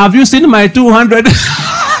 Papa, have you seen my 200?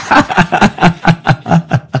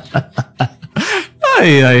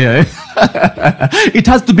 It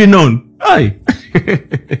has to be known.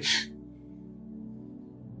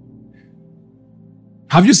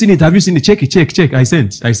 Have you seen it? Have you seen it? Check it, check. I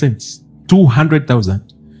sent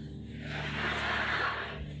 200,000.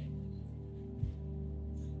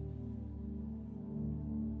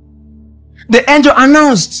 The angel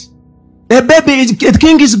announced, a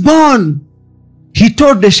king is born. He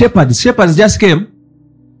told the shepherds. Shepherds just came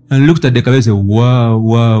and looked at the cow and said,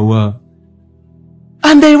 wow.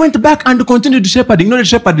 And they went back and continued shepherding. You know, the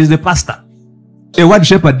shepherd is the pastor. A white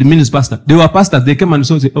shepherd means pastor. They were pastors. They came and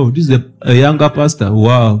saw, oh, this is a younger pastor.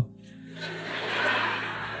 Wow.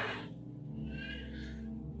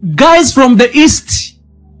 Guys from the east,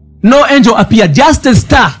 no angel appeared, just a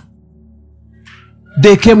star.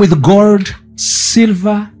 They came with gold,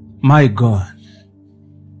 silver, my God,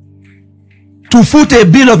 to foot a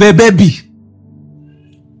bill of a baby.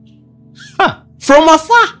 From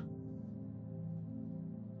afar.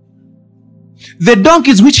 The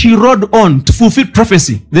donkeys which he rode on to fulfill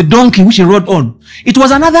prophecy, the donkey which he rode on, it was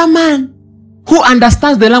another man who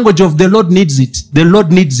understands the language of the Lord needs it. The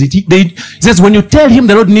Lord needs it. He says when you tell him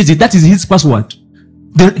the Lord needs it, that is his password.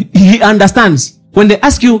 He understands. When they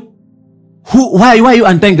ask you, why are you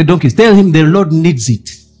untying the donkeys? Tell him the Lord needs it.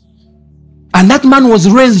 And that man was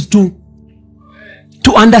raised to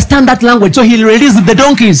understand that language. So he released the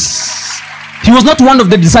donkeys. He was not one of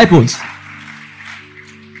the disciples.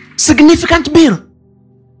 Significant bill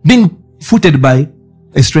being footed by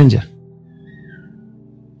a stranger.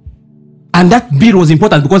 And that bill was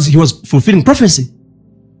important because he was fulfilling prophecy.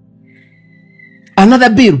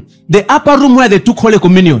 Another bill, the upper room where they took Holy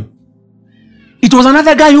Communion. It was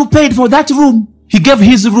another guy who paid for that room. He gave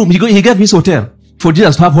his room, he gave his hotel for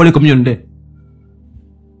Jesus to have Holy Communion there.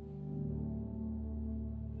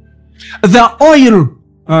 The oil.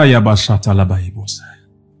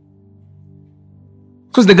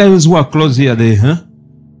 Because the guys who are close here,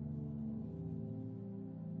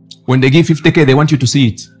 when they give 50K, they want you to see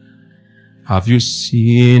it. Have you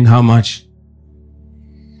seen how much?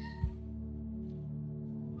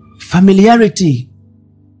 Familiarity.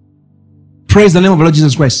 Praise the name of the Lord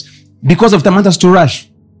Jesus Christ. Because of time, I want us to rush.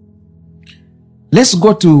 Let's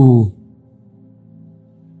go to...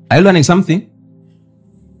 Are you learning something?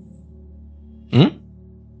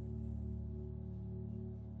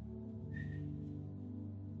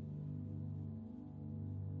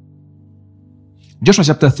 Joshua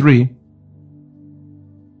chapter 3.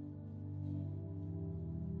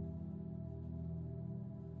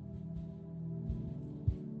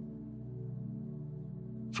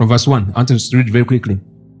 From verse 1. I want to read very quickly.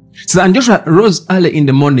 It says, and Joshua rose early in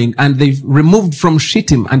the morning, and they removed from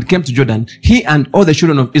Shittim and came to Jordan, he and all the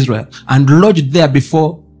children of Israel, and lodged there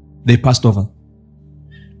before they passed over.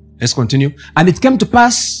 Let's continue. And it came to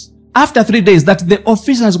pass after 3 days that the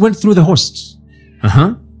officers went through the host.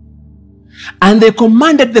 And they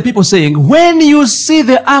commanded the people, saying, when you see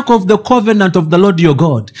the ark of the covenant of the Lord your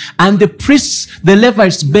God, and the priests, the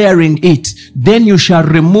Levites, bearing it, then you shall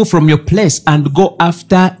remove from your place and go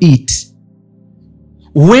after it.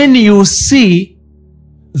 When you see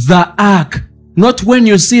the ark, not when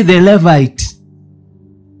you see the Levite.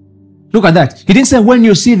 Look at that. He didn't say when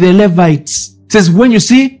you see the Levites. He says when you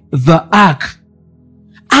see the ark.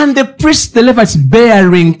 And the priests, the Levites,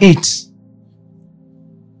 bearing it.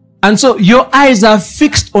 And so your eyes are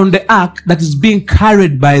fixed on the ark that is being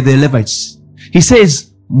carried by the Levites. He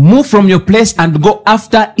says, move from your place and go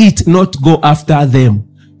after it, not go after them.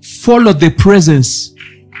 Follow the presence.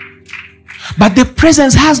 But the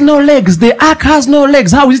presence has no legs. The ark has no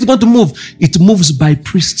legs. How is it going to move? It moves by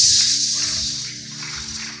priests.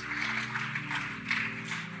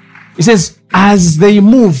 He says, as they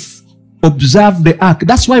move, observe the ark.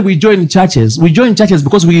 That's why we join churches. We join churches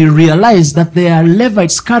because we realize that they are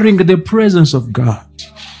Levites carrying the presence of God.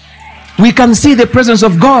 We can see the presence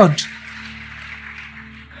of God.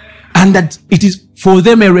 And that it is for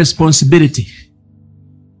them a responsibility.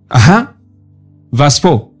 Verse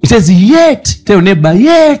 4. It says, yet, tell your neighbor,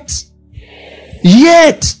 yet,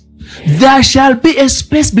 there shall be a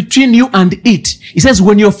space between you and it. He says,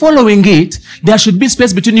 when you're following it, there should be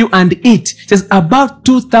space between you and it. It says, about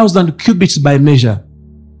 2,000 cubits by measure.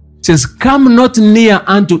 It says, come not near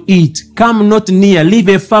unto it. Come not near. Leave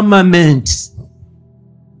a firmament.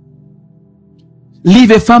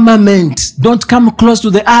 Leave a firmament. Don't come close to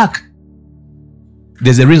the ark.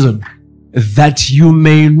 There's a reason. That you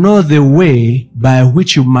may know the way by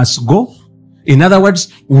which you must go. In other words,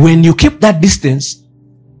 when you keep that distance,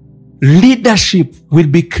 leadership will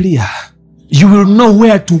be clear. You will know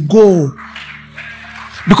where to go.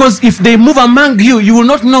 Because if they move among you, you will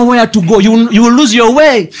not know where to go. You will lose your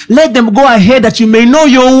way. Let them go ahead that you may know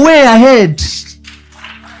your way ahead.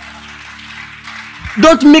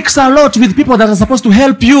 Don't mix a lot with people that are supposed to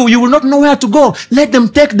help you. You will not know where to go. Let them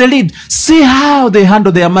take the lead. See how they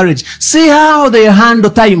handle their marriage. See how they handle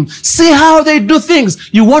time. See how they do things.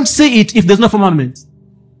 You won't see it if there's no firmament.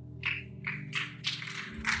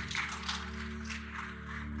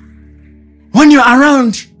 When you're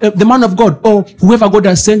around the man of God or whoever God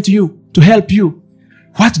has sent to you to help you,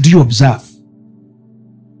 what do you observe?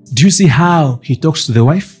 Do you see how he talks to the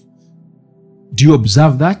wife? Do you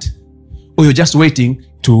observe that? Or you're just waiting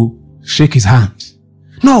to shake his hand?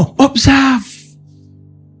 No, observe.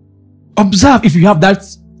 Observe if you have that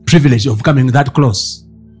privilege of coming that close.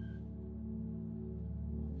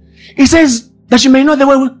 He says that you may know the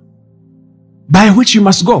way by which you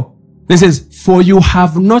must go. He says, for you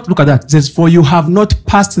have not, look at that. It says, for you have not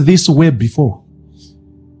passed this way before.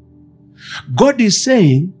 God is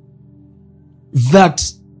saying that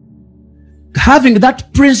having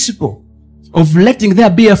that principle of letting there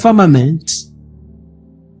be a firmament,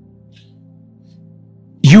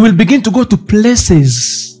 you will begin to go to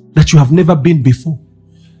places that you have never been before.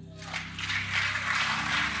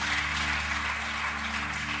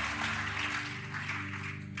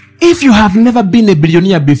 If you have never been a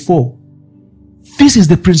billionaire before, this is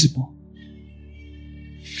the principle.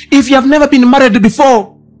 If you have never been married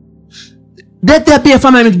before, let there be a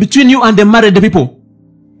firmament between you and the married people.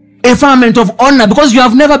 A firmament of honor, because you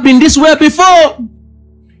have never been this way before.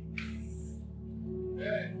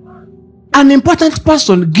 An important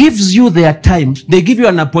person gives you their time. They give you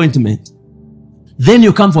an appointment. Then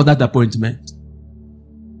you come for that appointment.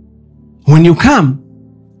 When you come,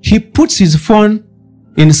 he puts his phone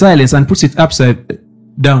in silence and puts it upside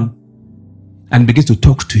down and begins to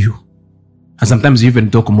talk to you. And sometimes you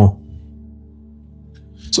even talk more.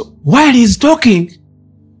 So while he's talking,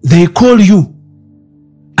 they call you.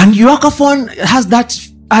 And your phone has that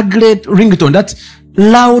ugly ringtone, that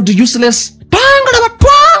loud, useless.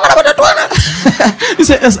 He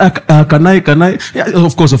says, can I? Yeah,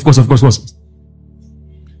 of course.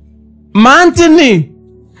 Mantini.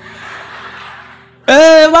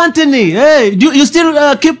 Hey, Mantini. Hey, you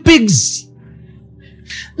still keep pigs?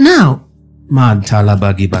 Now, man,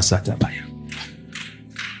 talabagi basatabaya.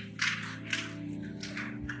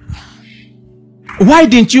 Why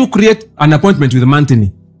didn't you create an appointment with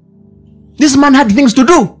Mantini? This man had things to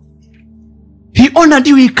do. He honored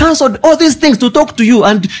you. He cancelled all these things to talk to you,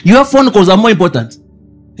 and your phone calls are more important.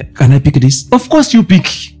 Can I pick this? Of course you pick.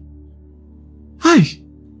 Hi.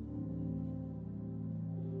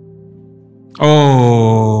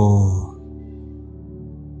 Oh.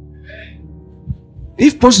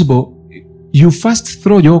 If possible, you first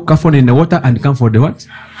throw your car phone in the water and come for the what?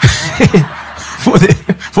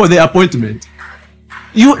 for the appointment.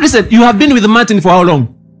 You listen, you have been with Martin for how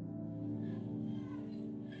long?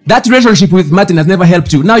 That relationship with Martin has never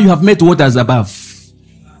helped you. Now you have met waters above.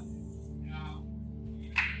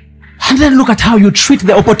 And then look at how you treat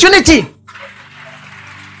the opportunity.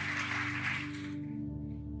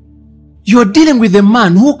 You're dealing with a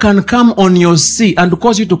man who can come on your sea and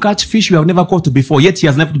cause you to catch fish you have never caught before, yet he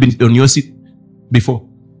has never been on your sea before.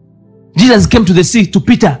 Jesus came to the sea to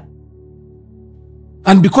Peter.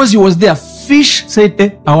 And because he was there, fish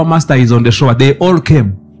said, our master is on the shore. They all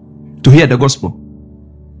came to hear the gospel.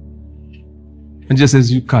 And Jesus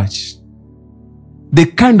says, you catch. The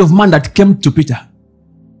kind of man that came to Peter.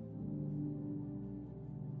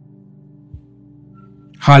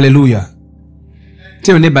 Hallelujah.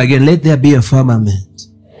 Tell your neighbor again, let there be a firmament.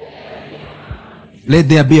 Let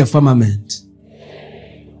there be a firmament.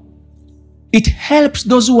 It helps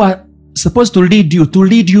those who are supposed to lead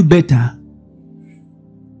you better.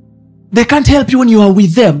 They can't help you when you are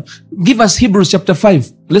with them. Give us Hebrews chapter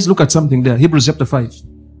 5. Let's look at something there. Hebrews chapter 5.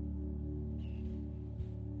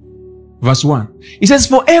 Verse 1. It says,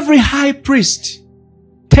 for every high priest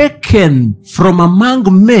taken from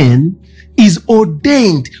among men is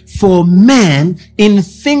ordained for men in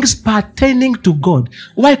things pertaining to God.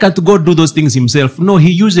 Why can't God do those things himself? No,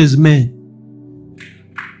 he uses men.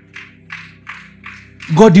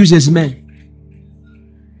 God uses men.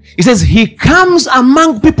 He says he comes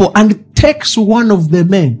among people and takes one of the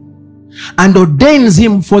men and ordains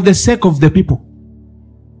him for the sake of the people.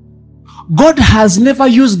 God has never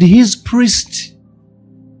used his priest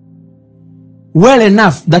well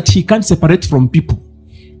enough that he can't separate from people.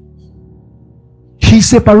 He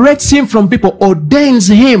separates him from people, ordains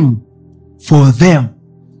him for them.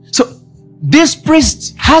 So this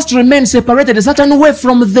priest has to remain separated a certain way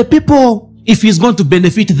from the people if he's going to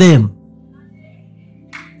benefit them.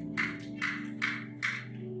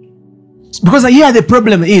 Because here the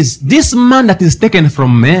problem is, this man that is taken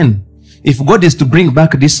from men, if God is to bring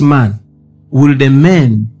back this man, will the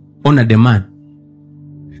man honor the man?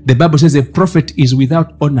 The Bible says a prophet is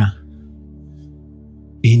without honor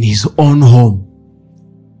in his own home.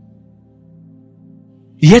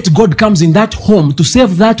 Yet God comes in that home to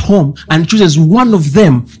save that home and chooses one of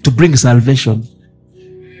them to bring salvation.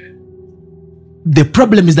 The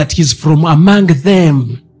problem is that he's from among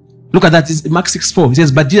them. Look at that, it's Mark 6:4. It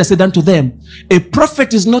says, but Jesus said unto them, a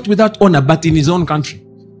prophet is not without honor, but in his own country,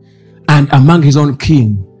 and among his own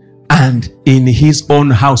king, and in his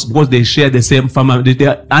own house, because they share the same family, they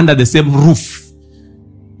are under the same roof.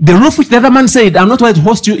 The roof which the other man said, I'm not going to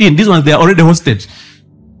host you in. These ones, they are already hosted.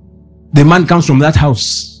 The man comes from that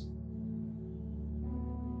house.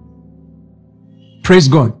 Praise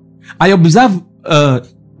God. I observe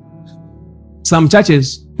some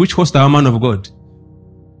churches which host our man of God.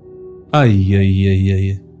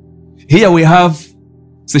 Here we have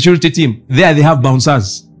security team. There they have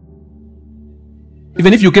bouncers.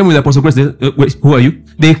 Even if you came with Apostle Grace, wait, who are you?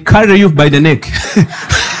 They carry you by the neck.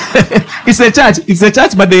 It's a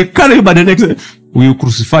church, but they carry you by the neck. We will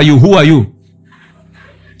crucify you. Who are you?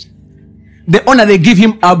 The honor they give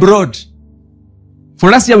him abroad. For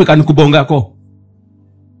last year we can kubongako.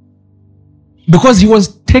 Because he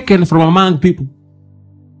was taken from among people.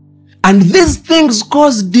 And these things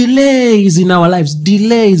cause delays in our lives.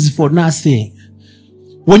 Delays for nothing.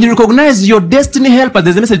 When you recognize your destiny helper,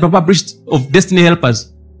 there's a message Papa preached of destiny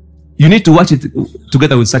helpers. You need to watch it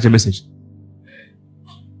together with such a message.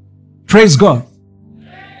 Praise God.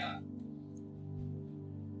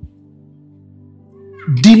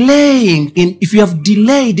 If you have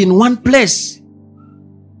delayed in one place,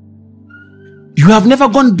 you have never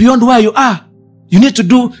gone beyond where you are. You need to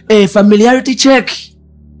do a familiarity check.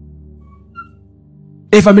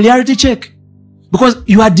 A familiarity check. Because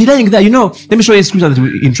you are delaying there. Let me show you a scripture that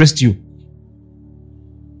will interest you.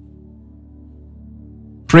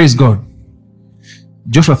 Praise God.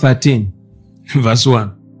 Joshua 13, verse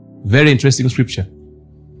 1. Very interesting scripture.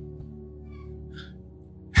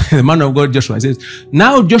 The man of God, Joshua, says,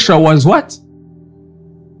 now Joshua was what?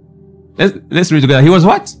 Let's read together. He was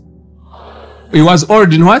what? He was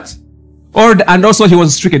old in what? Old, and also he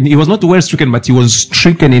was stricken. He was not well stricken, but he was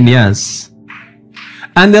stricken in years.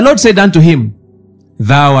 And the Lord said unto him,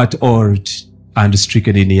 thou art old and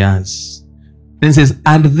stricken in years. Then it says,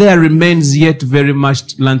 and there remains yet very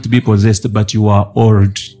much land to be possessed, but you are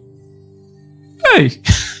old. Hey!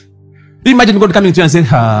 Imagine God coming to you and saying,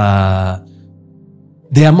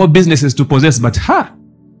 there are more businesses to possess, but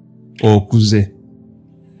oh, kuze.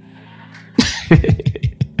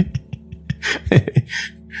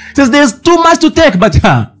 Says there's too much to take, but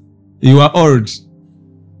you are old.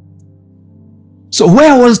 So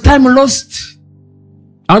where was time lost?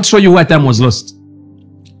 I want to show you where time was lost.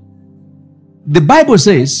 The Bible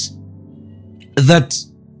says that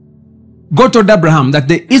God told Abraham that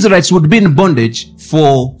the Israelites would be in bondage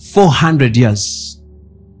for 400 years.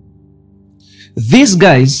 These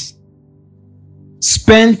guys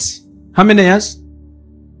spent how many years?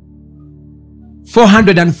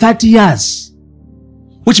 430 years.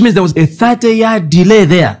 Which means there was a 30-year delay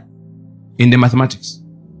there in the mathematics.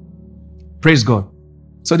 Praise God.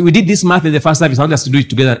 So we did this math in the first service. I want us to do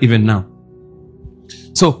it together even now.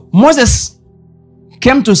 So Moses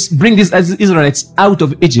came to bring these Israelites out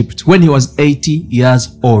of Egypt when he was 80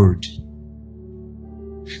 years old.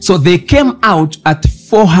 So they came out at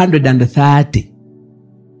 430.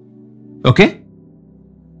 Okay?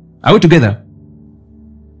 Are we together?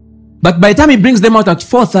 But by the time he brings them out at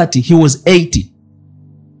 430, he was 80.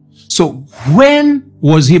 So when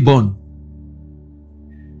was he born?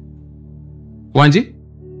 Wanji?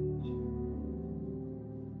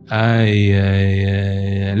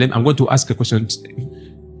 I'm going to ask a question.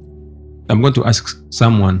 I'm going to ask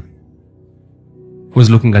someone who's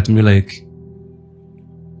looking at me like,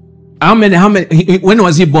 how many, when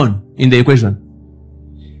was he born in the equation?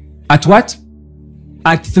 At what?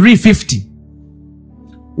 At 350.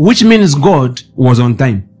 Which means God was on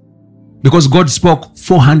time. Because God spoke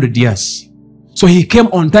 400 years. So he came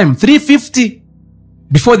on time. 350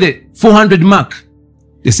 before the 400 mark,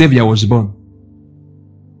 the Savior was born.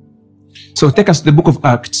 So take us to the book of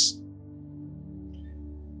Acts.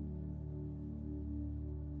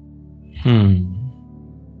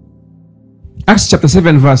 Acts chapter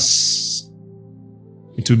 7 verse.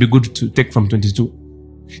 It will be good to take from 22.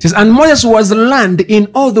 It says, and Moses was learned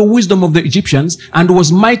in all the wisdom of the Egyptians and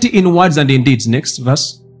was mighty in words and in deeds. Next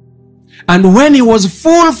verse. And when he was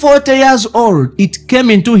full 40 years old, it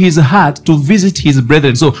came into his heart to visit his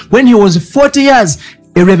brethren. So when he was 40 years,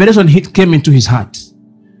 a revelation came into his heart.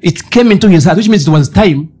 It came into his heart, which means it was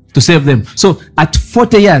time to save them. So at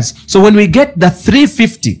 40 years. So when we get the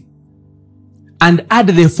 350 and add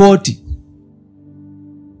the 40,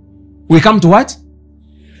 we come to what?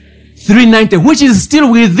 390, which is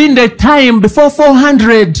still within the time before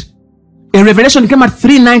 400. A revelation came at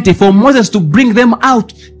 390 for Moses to bring them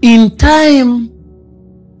out in time.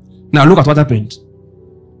 Now look at what happened.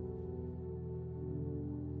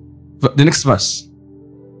 The next verse.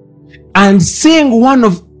 And seeing one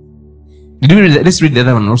of... Did we read that? Let's read the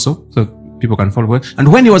other one also, so people can follow.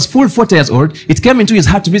 And when he was full 40 years old, it came into his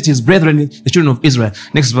heart to visit his brethren, the children of Israel.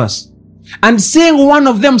 Next verse. And seeing one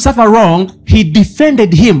of them suffer wrong, he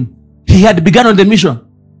defended him. He had begun on the mission.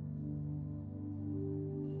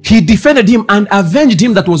 He defended him and avenged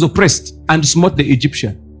him that was oppressed and smote the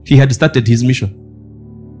Egyptian. He had started his mission.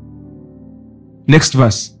 Next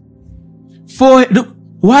verse. For look,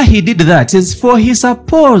 why he did that is for he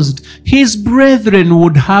supposed his brethren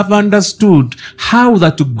would have understood how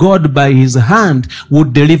that God by his hand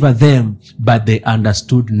would deliver them, but they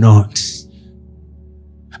understood not.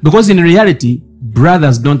 Because in reality,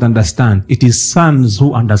 brothers don't understand. It is sons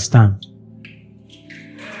who understand.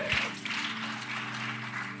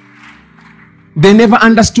 They never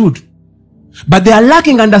understood. But they are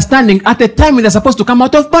lacking understanding at a time when they're supposed to come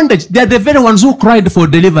out of bondage. They are the very ones who cried for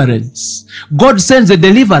deliverance. God sends a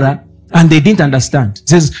deliverer and they didn't understand. It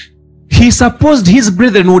says, he supposed his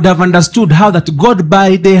brethren would have understood how that God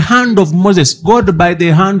by the hand of Moses would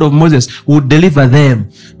deliver them,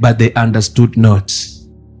 but they understood not.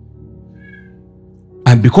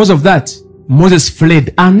 And because of that, Moses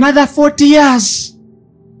fled another 40 years.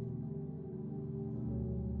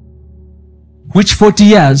 Which 40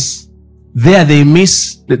 years, there they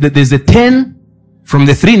miss, there's a 10 from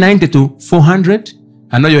the 390 to 400.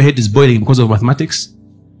 I know your head is boiling because of mathematics.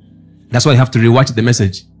 That's why you have to rewatch the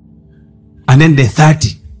message. And then the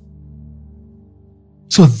 30.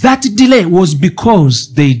 So that delay was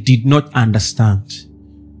because they did not understand.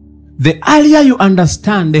 The earlier you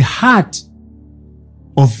understand the heart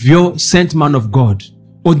of your sent man of God,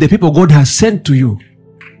 or the people God has sent to you,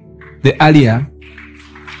 the earlier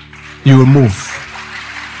you will move.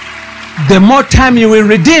 The more time you will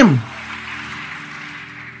redeem.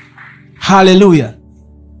 Hallelujah.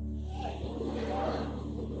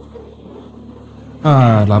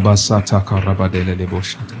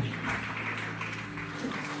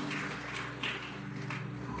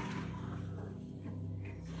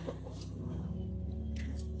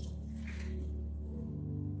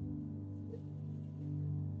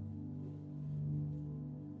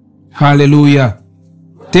 Hallelujah.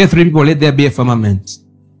 Tell 3 people, let there be a firmament.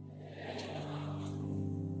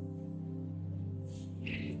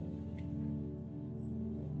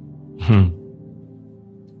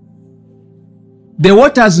 The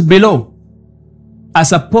waters below are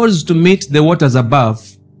supposed to meet the waters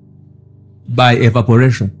above by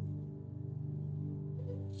evaporation.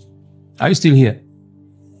 Are you still here?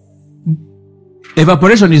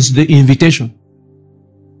 Evaporation is the invitation.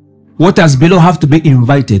 Waters below have to be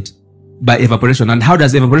invited by evaporation. And how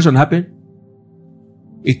does evaporation happen?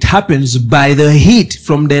 It happens by the heat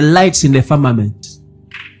from the lights in the firmament.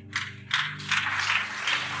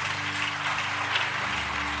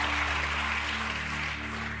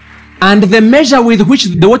 And the measure with which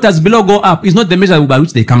the waters below go up is not the measure by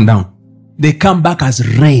which they come down. They come back as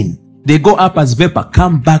rain. They go up as vapor,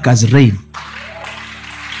 come back as rain.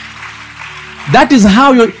 That is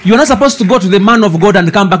how you're not supposed to go to the man of God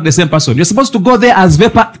and come back the same person. You're supposed to go there as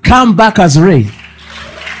vapor, come back as rain.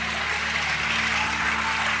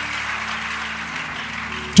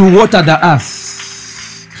 To water the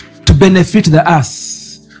earth. To benefit the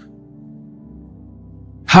earth.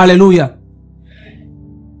 Hallelujah.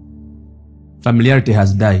 Familiarity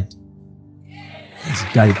has died.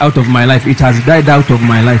 It's died out of my life. It has died out of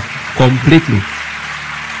my life completely.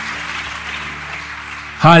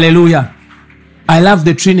 Hallelujah. I love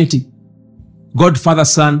the Trinity. God, Father,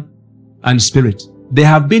 Son, and Spirit. They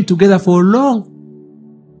have been together for long.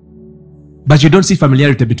 But you don't see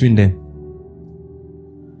familiarity between them.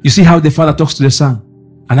 You see how the Father talks to the Son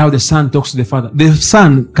and how the Son talks to the Father. The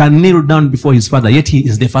Son can kneel down before his Father, yet he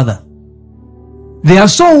is the Father. They are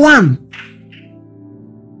so one.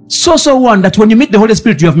 So one that when you meet the Holy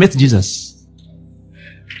Spirit, you have met Jesus.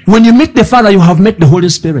 When you meet the Father, you have met the Holy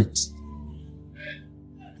Spirit.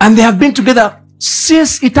 And they have been together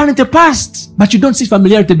since eternity past, but you don't see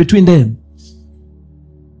familiarity between them.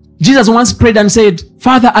 Jesus once prayed and said,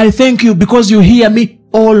 Father, I thank you because you hear me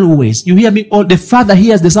always. You hear me all. The Father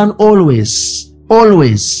hears the Son always.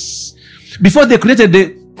 Always. Before they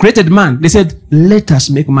created man, they said, let us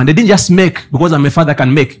make man. They didn't just make because I'm a father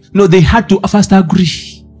can make. No, they had to first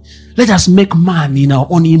agree. Let us make man in our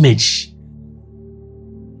own image.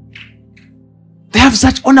 They have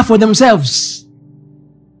such honor for themselves.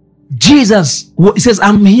 Jesus, he says,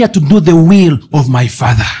 I'm here to do the will of my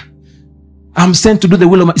Father. I'm sent to do the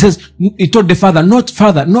will of my... He says, he told the Father,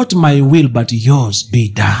 not my will, but yours be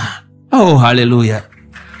done. Oh, hallelujah.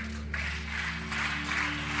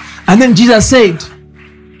 And then Jesus said,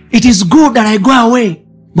 it is good that I go away,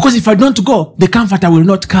 because if I don't go, the Comforter will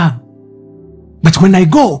not come. But when I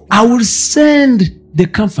go, I will send the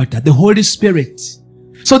Comforter, the Holy Spirit.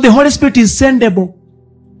 So the Holy Spirit is sendable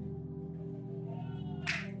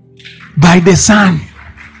by the Son.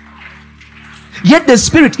 Yet the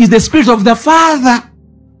Spirit is the Spirit of the Father.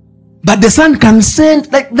 But the Son can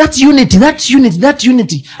send, like that unity.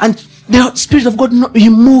 And the Spirit of God, he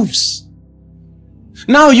moves.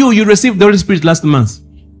 Now you received the Holy Spirit last month.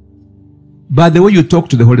 By the way you talk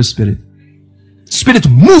to the Holy Spirit. Spirit,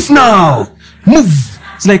 move now. Move.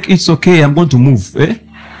 It's like, it's okay, I'm going to move. Eh?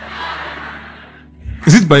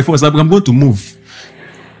 Is it by force? I'm going to move.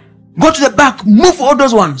 Go to the back. Move all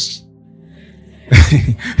those ones.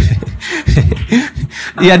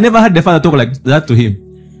 He had never heard the Father talk like that to him.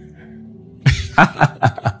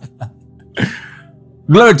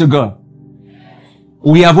 Glory to God.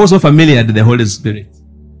 We have also familiar with the Holy Spirit.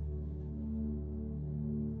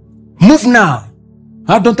 Move now.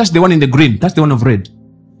 Don't touch the one in the green. Touch the one of red.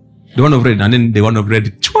 The one of red. And then the one of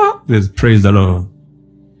red. Praise the Lord.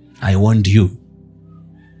 I want you.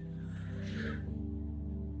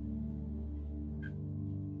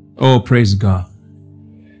 Oh, praise God.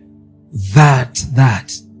 That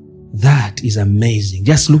is amazing.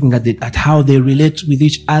 Just looking at how they relate with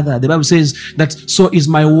each other. The Bible says that so is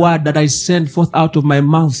my word that I send forth out of my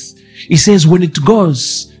mouth. It says when it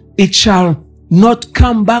goes, it shall not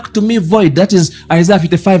come back to me void. That is Isaiah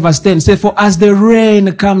 55 verse 10. It says, for as the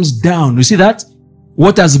rain comes down. You see that?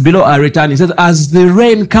 Waters below are returning. It says, as the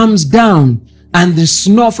rain comes down and the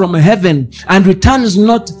snow from heaven, and returns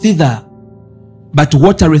not thither, but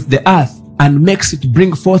watereth the earth, and makes it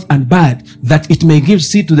bring forth and bud, that it may give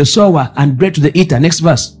seed to the sower and bread to the eater. Next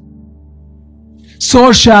verse.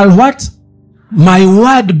 So shall what? My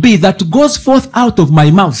word be that goes forth out of my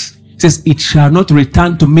mouth. It says, it shall not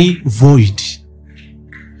return to me void.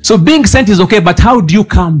 So being sent is okay, but how do you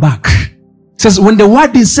come back? It says, when the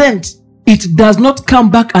word is sent, it does not come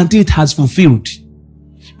back until it has fulfilled.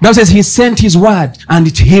 Bible says he sent his word and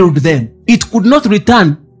it healed them. It could not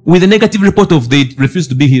return with a negative report of they refused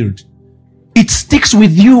to be healed. It sticks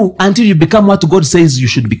with you until you become what God says you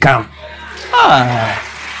should become.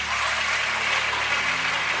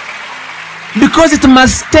 Because it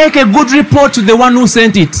must take a good report to the one who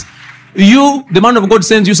sent it. You, the man of God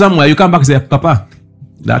sends you somewhere, you come back and say, Papa,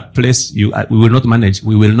 that place we will not manage.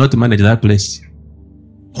 We will not manage that place.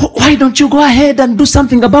 Why don't you go ahead and do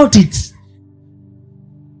something about it?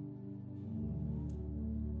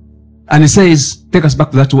 And he says, take us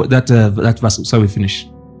back to that verse so we finish.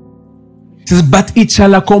 It says, but it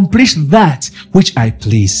shall accomplish that which I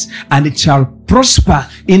please, and it shall prosper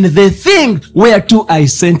in the thing whereto I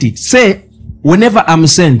sent it. Say, whenever I'm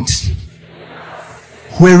sent,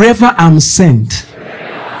 wherever I'm sent,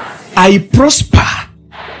 I prosper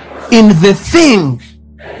in the thing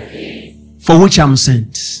for which I'm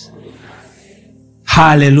sent.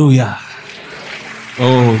 Hallelujah.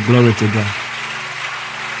 Oh, glory to God.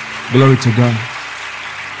 Glory to God.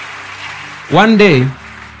 One day,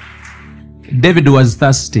 David was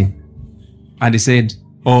thirsty and he said,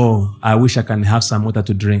 oh, I wish I can have some water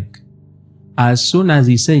to drink. As soon as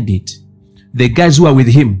he said it, the guys who were with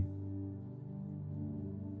him,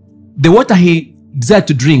 the water he desired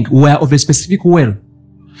to drink were of a specific well.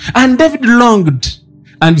 And David longed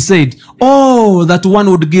and said, oh, that one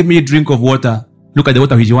would give me a drink of water. Look at the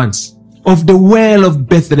water he wants. Of the well of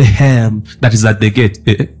Bethlehem that is at the gate.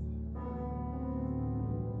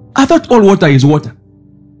 I thought all water is water.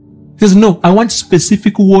 He says, no, I want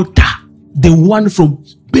specific water. The one from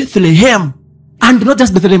Bethlehem. And not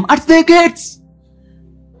just Bethlehem, at the gates.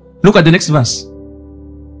 Look at the next verse.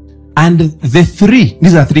 And the three,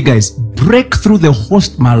 these are three guys, break through the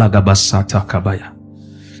host Malagabasata Kabaya.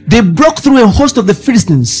 They broke through a host of the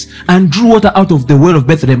Philistines and drew water out of the well of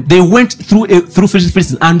Bethlehem. They went through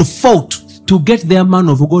Philistines and fought to get their man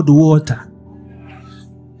of God water.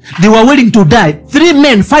 They were willing to die. 3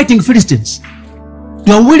 men fighting Philistines.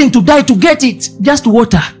 They were willing to die to get it. Just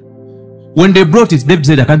water. When they brought it, David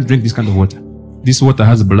said, I can't drink this kind of water. This water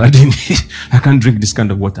has blood in it. I can't drink this kind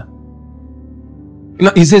of water.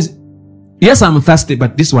 He says, yes, I'm thirsty,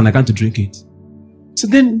 but this one I can't drink it. So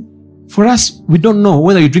then, for us, we don't know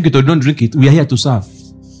whether you drink it or don't drink it. We are here to serve.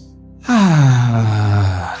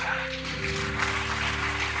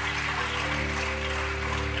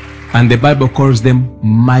 And the Bible calls them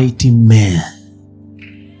mighty men.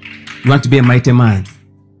 You want to be a mighty man?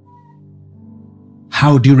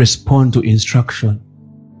 How do you respond to instruction?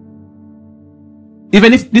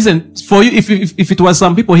 Even if, listen, for you, if it was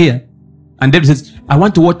some people here, and David says, I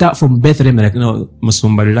want water from Bethlehem, they're like, no,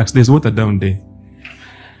 Musumba, relax, there's water down there.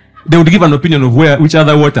 They would give an opinion of which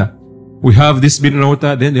other water. We have this mineral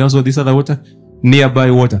water, then there's also this other water, nearby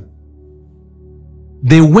water.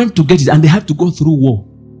 They went to get it, and they had to go through war.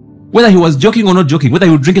 Whether he was joking or not joking, whether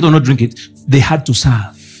he would drink it or not drink it, they had to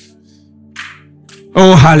serve.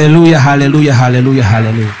 Oh, hallelujah, hallelujah, hallelujah,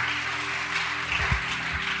 hallelujah.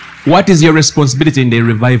 What is your responsibility in the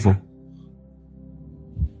revival?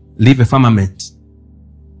 Leave a firmament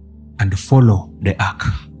and follow the ark.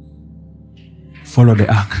 Follow the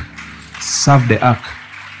ark. Serve the ark.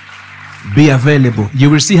 Be available. You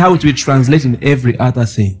will see how it will translate in every other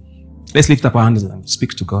thing. Let's lift up our hands and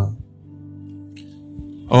speak to God.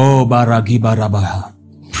 Oh, Baragi Barabaha.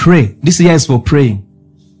 Pray. This year is for praying.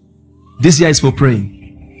 This year is for praying.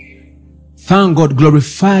 Thank God.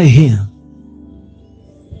 Glorify Him.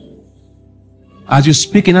 As you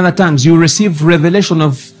speak in other tongues, you receive revelation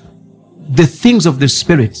of the things of the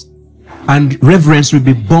Spirit, and reverence will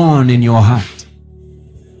be born in your heart.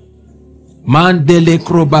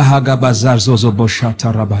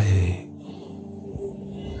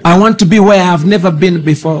 I want to be where I have never been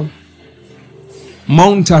before.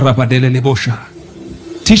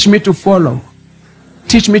 Teach me to follow.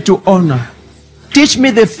 Teach me to honor. Teach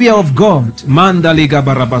me the fear of God. Mandaliga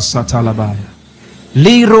barabasatalabaya.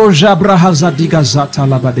 Liro jabrahazadiga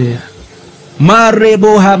zatalabadea.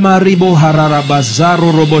 Marebo hamaribo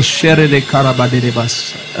hararabazaro robo shere de karabade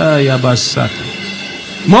bas. Ayabasata.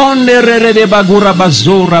 Monderere de bagura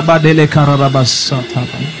bazora badele karabasata.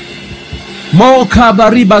 Mo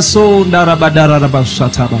kabaribaso narabadara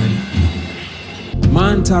rabasata.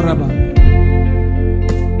 Mantaraba.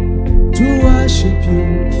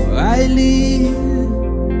 you. I live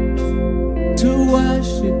to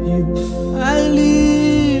worship you. I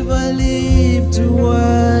live to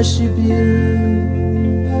worship you.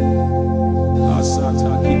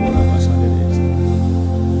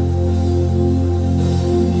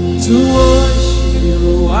 To worship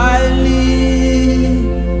you, I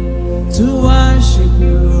live to worship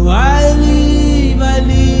you. I live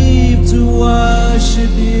to worship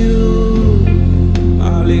you.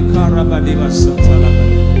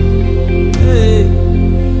 Hey.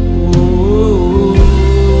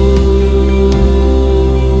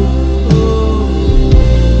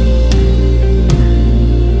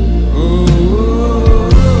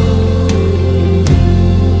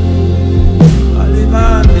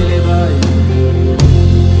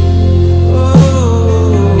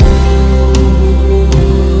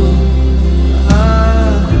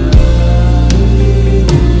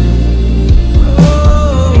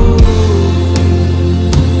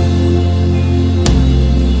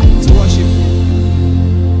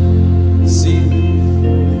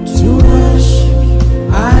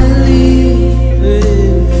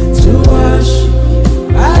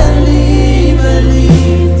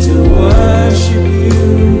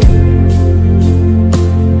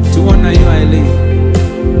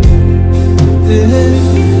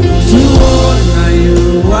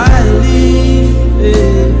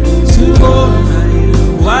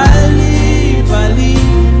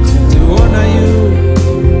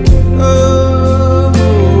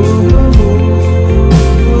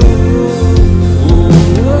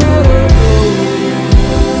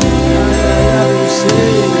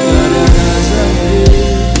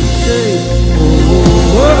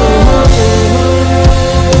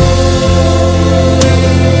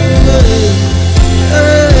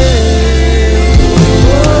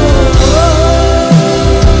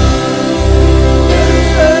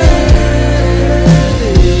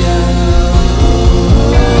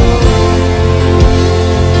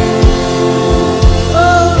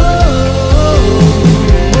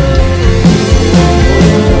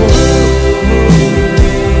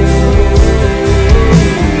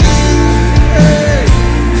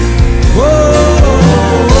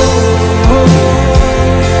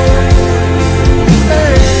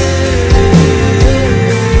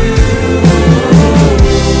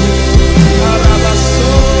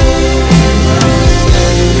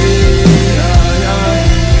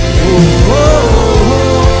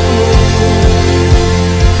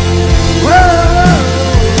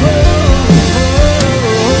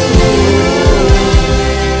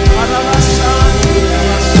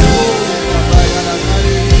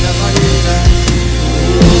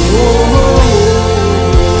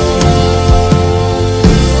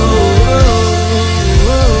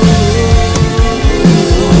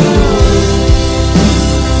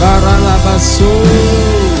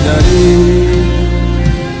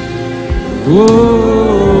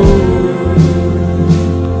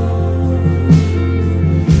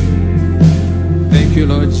 Thank you,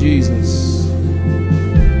 Lord Jesus.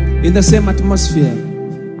 In the same atmosphere,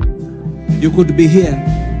 you could be here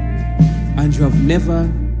and you have never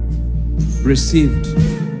received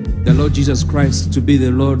the Lord Jesus Christ to be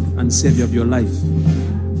the Lord and Savior of your life.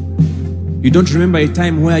 You don't remember a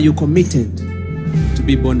time where you committed to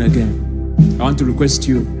be born again. I want to request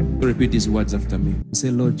you to repeat these words after me. Say,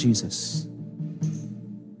 Lord Jesus,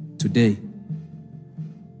 today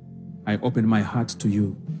I open my heart to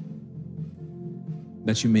you,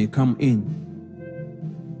 that you may come in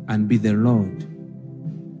and be the Lord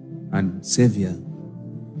and Savior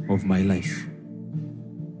of my life.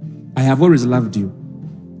 I have always loved you,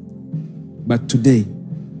 but today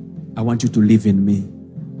I want you to live in me.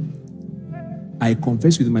 I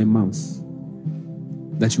confess with my mouth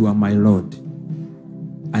that you are my Lord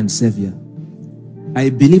and Savior. I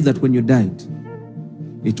believe that when you died,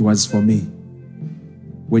 it was for me.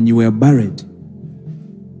 When you were buried,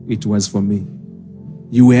 it was for me.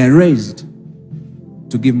 You were raised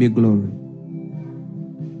to give me glory,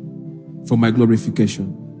 for my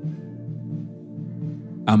glorification.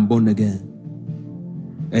 I'm born again.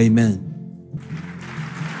 Amen.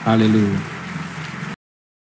 Hallelujah.